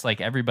 just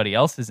like everybody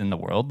else is in the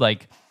world.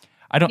 Like,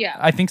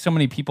 I think so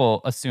many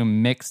people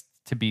assume mixed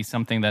to be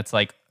something that's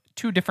like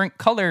two different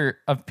color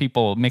of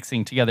people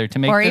mixing together to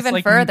make or this, even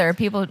like, further,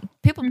 people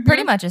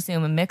pretty much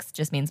assume a mix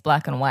just means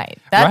black and white.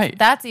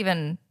 That's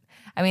even,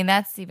 I mean,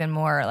 that's even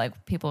more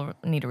like people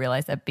need to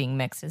realize that being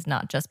mixed is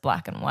not just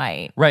black and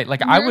white. Right.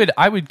 Like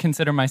I would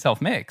consider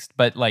myself mixed,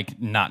 but like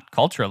not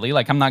culturally.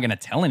 Like I'm not going to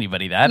tell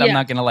anybody that. I'm Yeah.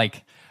 not going to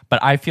like,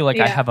 but I feel like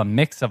I Yeah. have a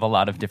mix of a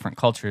lot of different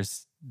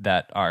cultures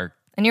that are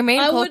And your main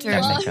I would culture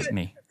that love make up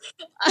me.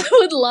 I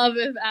would love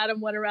if Adam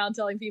went around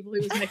telling people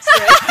he was mixed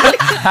race. Like,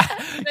 that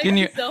Can makes you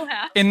me so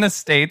happy. in the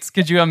States,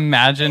 could you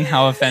imagine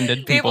how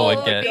offended people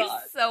would get? be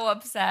so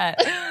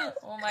upset.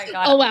 Oh my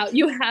god. Oh wow,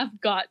 you have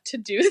got to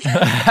do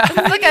that.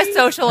 It's like a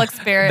social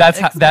experiment.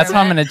 That's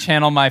how I'm going to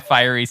channel my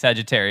fiery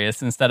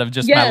Sagittarius instead of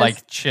just my Yes.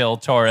 like chill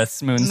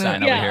Taurus moon sign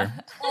over Yeah. here.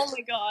 Oh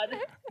my god.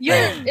 Your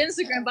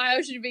Instagram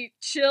bio should be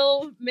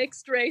chill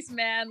mixed race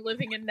man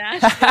living in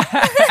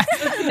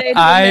Nashville. Native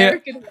I-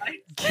 American wife.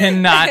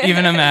 Cannot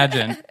even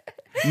imagine.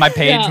 My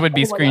page Yeah. would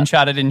be Oh my God.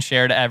 screenshotted and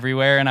shared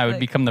everywhere, and I would Like,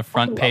 become the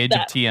front love page of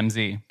that.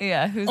 TMZ.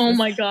 Yeah. Who's Oh this,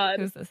 my god.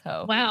 Who's this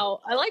hoe? Wow.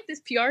 I like this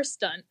PR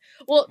stunt.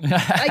 Well,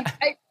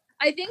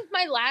 I think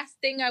my last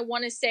thing I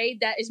want to say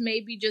that is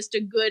maybe just a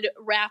good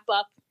wrap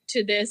up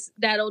to this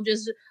that'll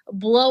just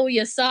blow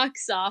your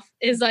socks off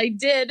is I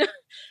did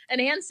an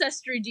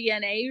ancestry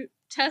DNA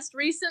test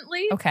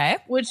recently, Okay.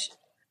 which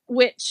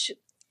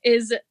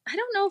is I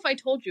don't know if I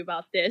told you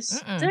about this.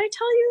 Mm-mm. Did I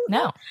tell you?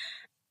 No.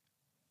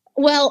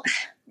 Well,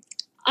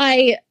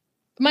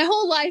 my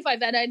whole life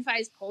I've identified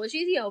as Polish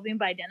Ethiopian,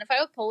 but I identify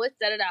with Polish,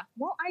 da da da.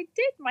 Well, I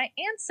did my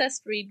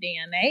ancestry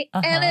DNA,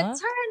 and it Uh-huh.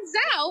 turns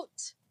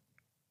out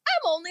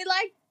I'm only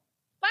like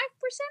 5%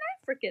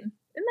 African.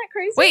 Isn't that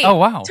crazy? Wait. Oh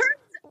wow!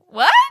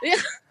 What?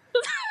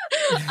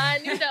 I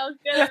knew that was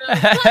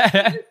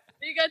good.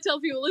 You gotta tell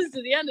people listen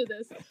to the end of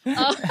this.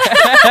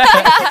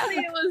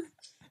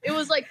 It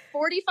was like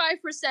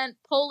 45%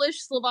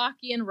 Polish,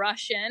 Slovakian,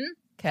 Russian,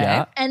 Okay.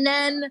 Yeah. and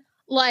then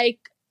like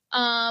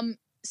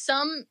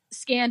some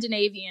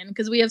Scandinavian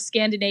because we have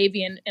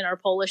Scandinavian in our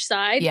Polish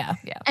side. Yeah.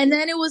 Yeah. And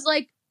then it was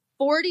like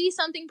 40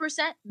 something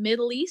percent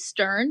Middle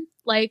Eastern,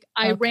 like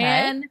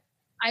Iran,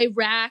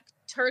 Iraq,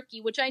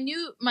 Turkey, which I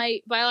knew my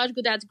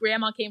biological dad's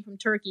grandma came from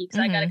Turkey because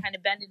I got a kind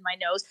of bend in my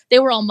nose. They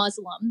were all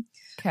Muslim.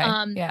 Okay.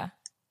 Yeah.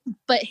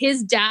 But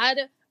his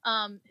dad's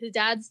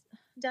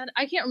dad,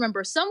 I can't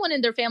remember. Someone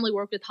in their family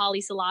worked with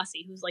Haile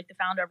Selassie, who's like the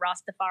founder of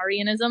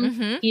Rastafarianism.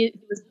 Mm-hmm. He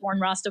was born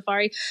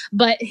Rastafari,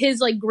 but his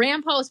like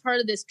grandpa was part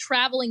of this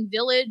traveling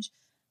village.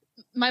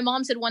 My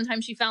mom said one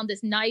time she found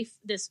this knife,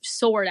 this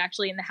sword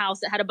actually in the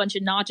house that had a bunch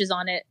of notches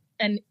on it.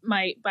 And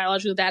my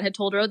biological dad had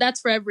told her, oh, that's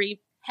for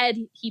every head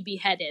he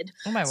beheaded.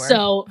 Oh my word.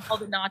 So all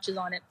the notches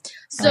on it.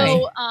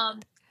 So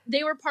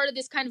they were part of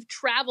this kind of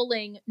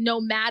traveling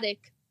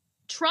nomadic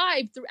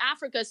tribe through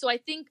Africa. So I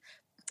think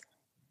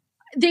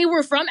they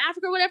were from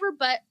Africa or whatever,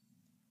 but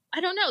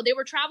I don't know. They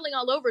were traveling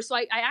all over. So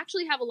I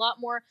actually have a lot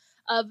more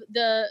of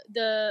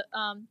the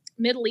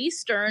Middle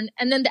Eastern.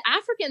 And then the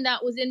African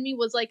that was in me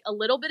was like a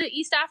little bit of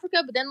East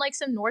Africa, but then like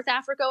some North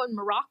Africa and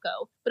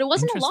Morocco. But it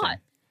wasn't a lot.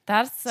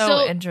 That's so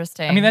So-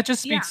 interesting. I mean, that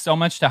just speaks Yeah. so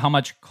much to how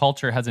much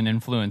culture has an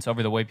influence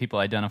over the way people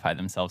identify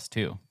themselves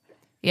too.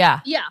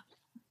 Yeah. Yeah,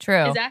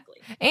 True. exactly.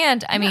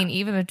 And I mean,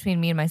 even between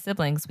me and my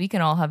siblings, we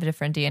can all have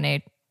different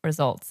DNA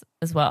results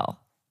as well.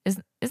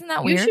 Isn't that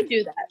You weird? should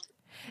do that.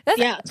 That's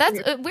Yeah, it's that's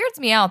weird. it weirds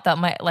me out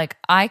that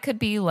I could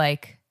be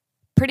like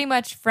pretty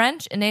much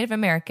French and Native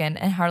American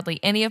and hardly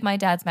any of my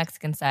dad's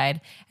Mexican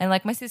side, and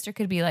like my sister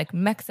could be like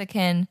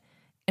Mexican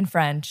and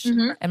French,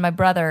 Mhm. and my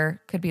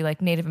brother could be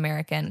like Native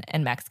American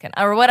and Mexican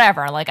or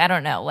whatever. Like I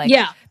don't know. Like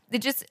Yeah. it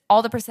just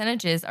all the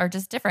percentages are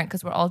just different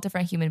because we're all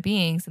different human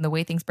beings, and the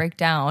way things break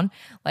down,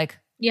 like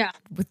Yeah.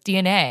 with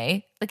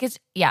DNA, like it's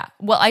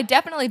Well, I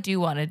definitely do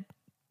want to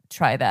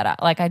try that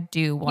out. Like I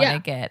do want to Yeah.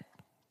 get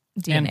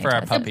DNA And for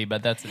our tested. puppy,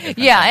 but that's a different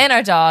Yeah, thing. and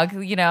our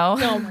dog, you know.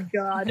 Oh my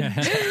God.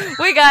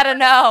 We gotta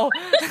know.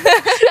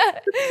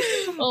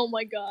 Oh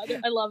my God.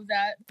 I love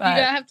that. But-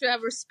 You gotta have to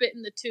have her spit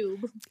in the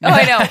tube. Oh,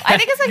 I know. I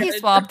think it's like you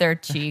swab their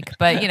cheek,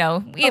 but you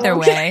know, either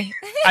way.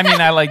 I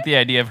mean, I like the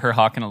idea of her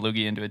hawking a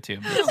loogie into a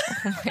tube. Oh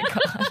my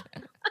god,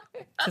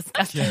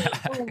 disgusting.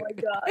 Oh my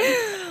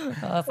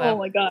God. Awesome. Oh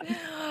my God.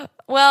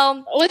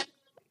 Well,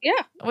 Yeah.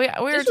 we're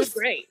This was just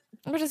great.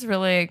 we're just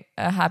really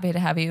happy to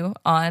have you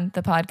on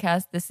the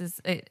podcast.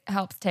 It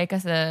helps take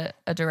us a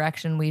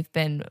direction we've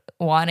been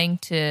wanting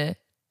to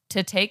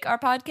take our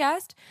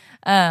podcast,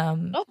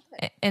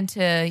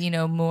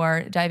 into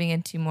more diving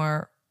into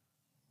more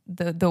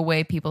the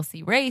way people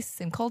see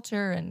race and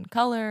culture and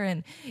color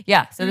and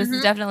so this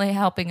is definitely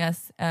helping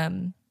us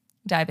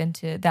dive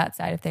into that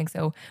side of things.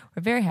 So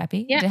we're very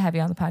happy to have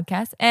you on the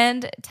podcast,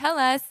 and tell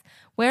us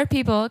where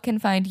people can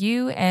find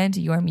you and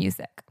your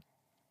music.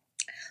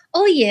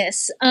 Oh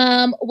yes.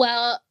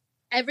 Well,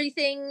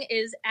 everything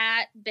is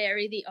at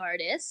Barry the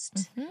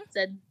Artist. Mhm. It's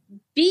a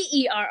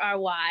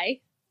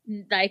Berry,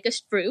 like a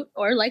fruit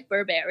or like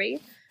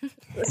Burberry.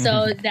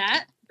 So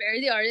that Barry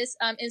the Artist,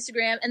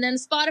 Instagram, and then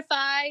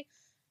Spotify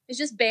is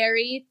just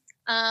Barry.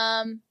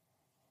 And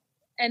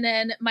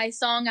then my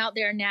song out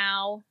there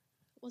now,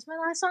 what's my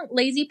last song?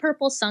 Lazy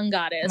Purple Sun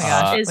Goddess. Oh my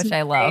gosh, is which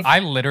I love. I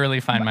literally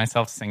find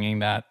myself singing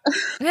that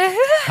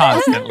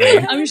constantly.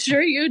 I'm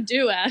sure you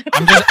do, Adam.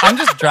 I'm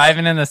just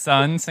driving in the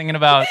sun singing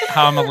about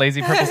how I'm a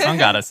lazy purple sun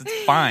goddess.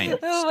 It's fine.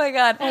 Oh my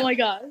God. Oh my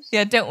gosh.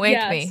 Yeah, don't wake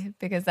Yes. me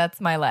because that's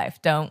my life.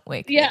 Don't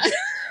wake Yeah.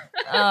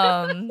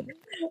 me.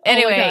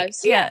 Anyway,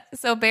 gosh. yeah.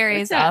 So Barry is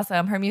What's that?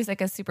 awesome. Her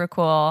music is super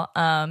cool.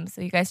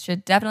 So you guys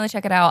should definitely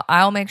check it out.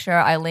 I'll make sure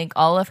I link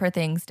all of her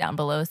things down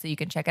below so you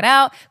can check it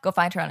out. Go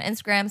find her on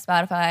Instagram,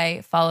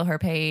 Spotify, follow her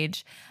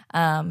page.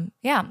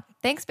 Yeah.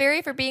 Thanks,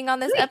 Barry, for being on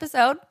this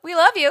episode. We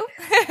love you.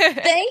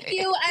 Thank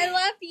you. I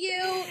love you.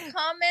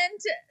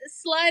 Comment,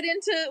 slide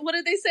into, what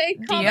did they say?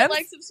 Comment, DMs?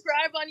 like,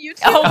 subscribe on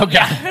YouTube. Oh,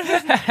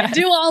 Okay.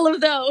 Do all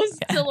of those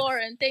to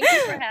Lauren. Thank you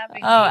for having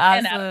me. Oh,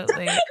 and Adam.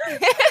 absolutely.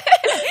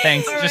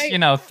 Thanks. All Just,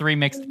 right. 3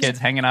 mixed kids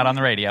hanging out on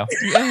the radio.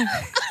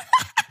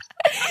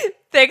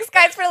 Thanks,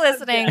 guys, for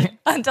listening.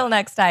 Until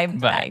next time.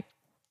 Bye.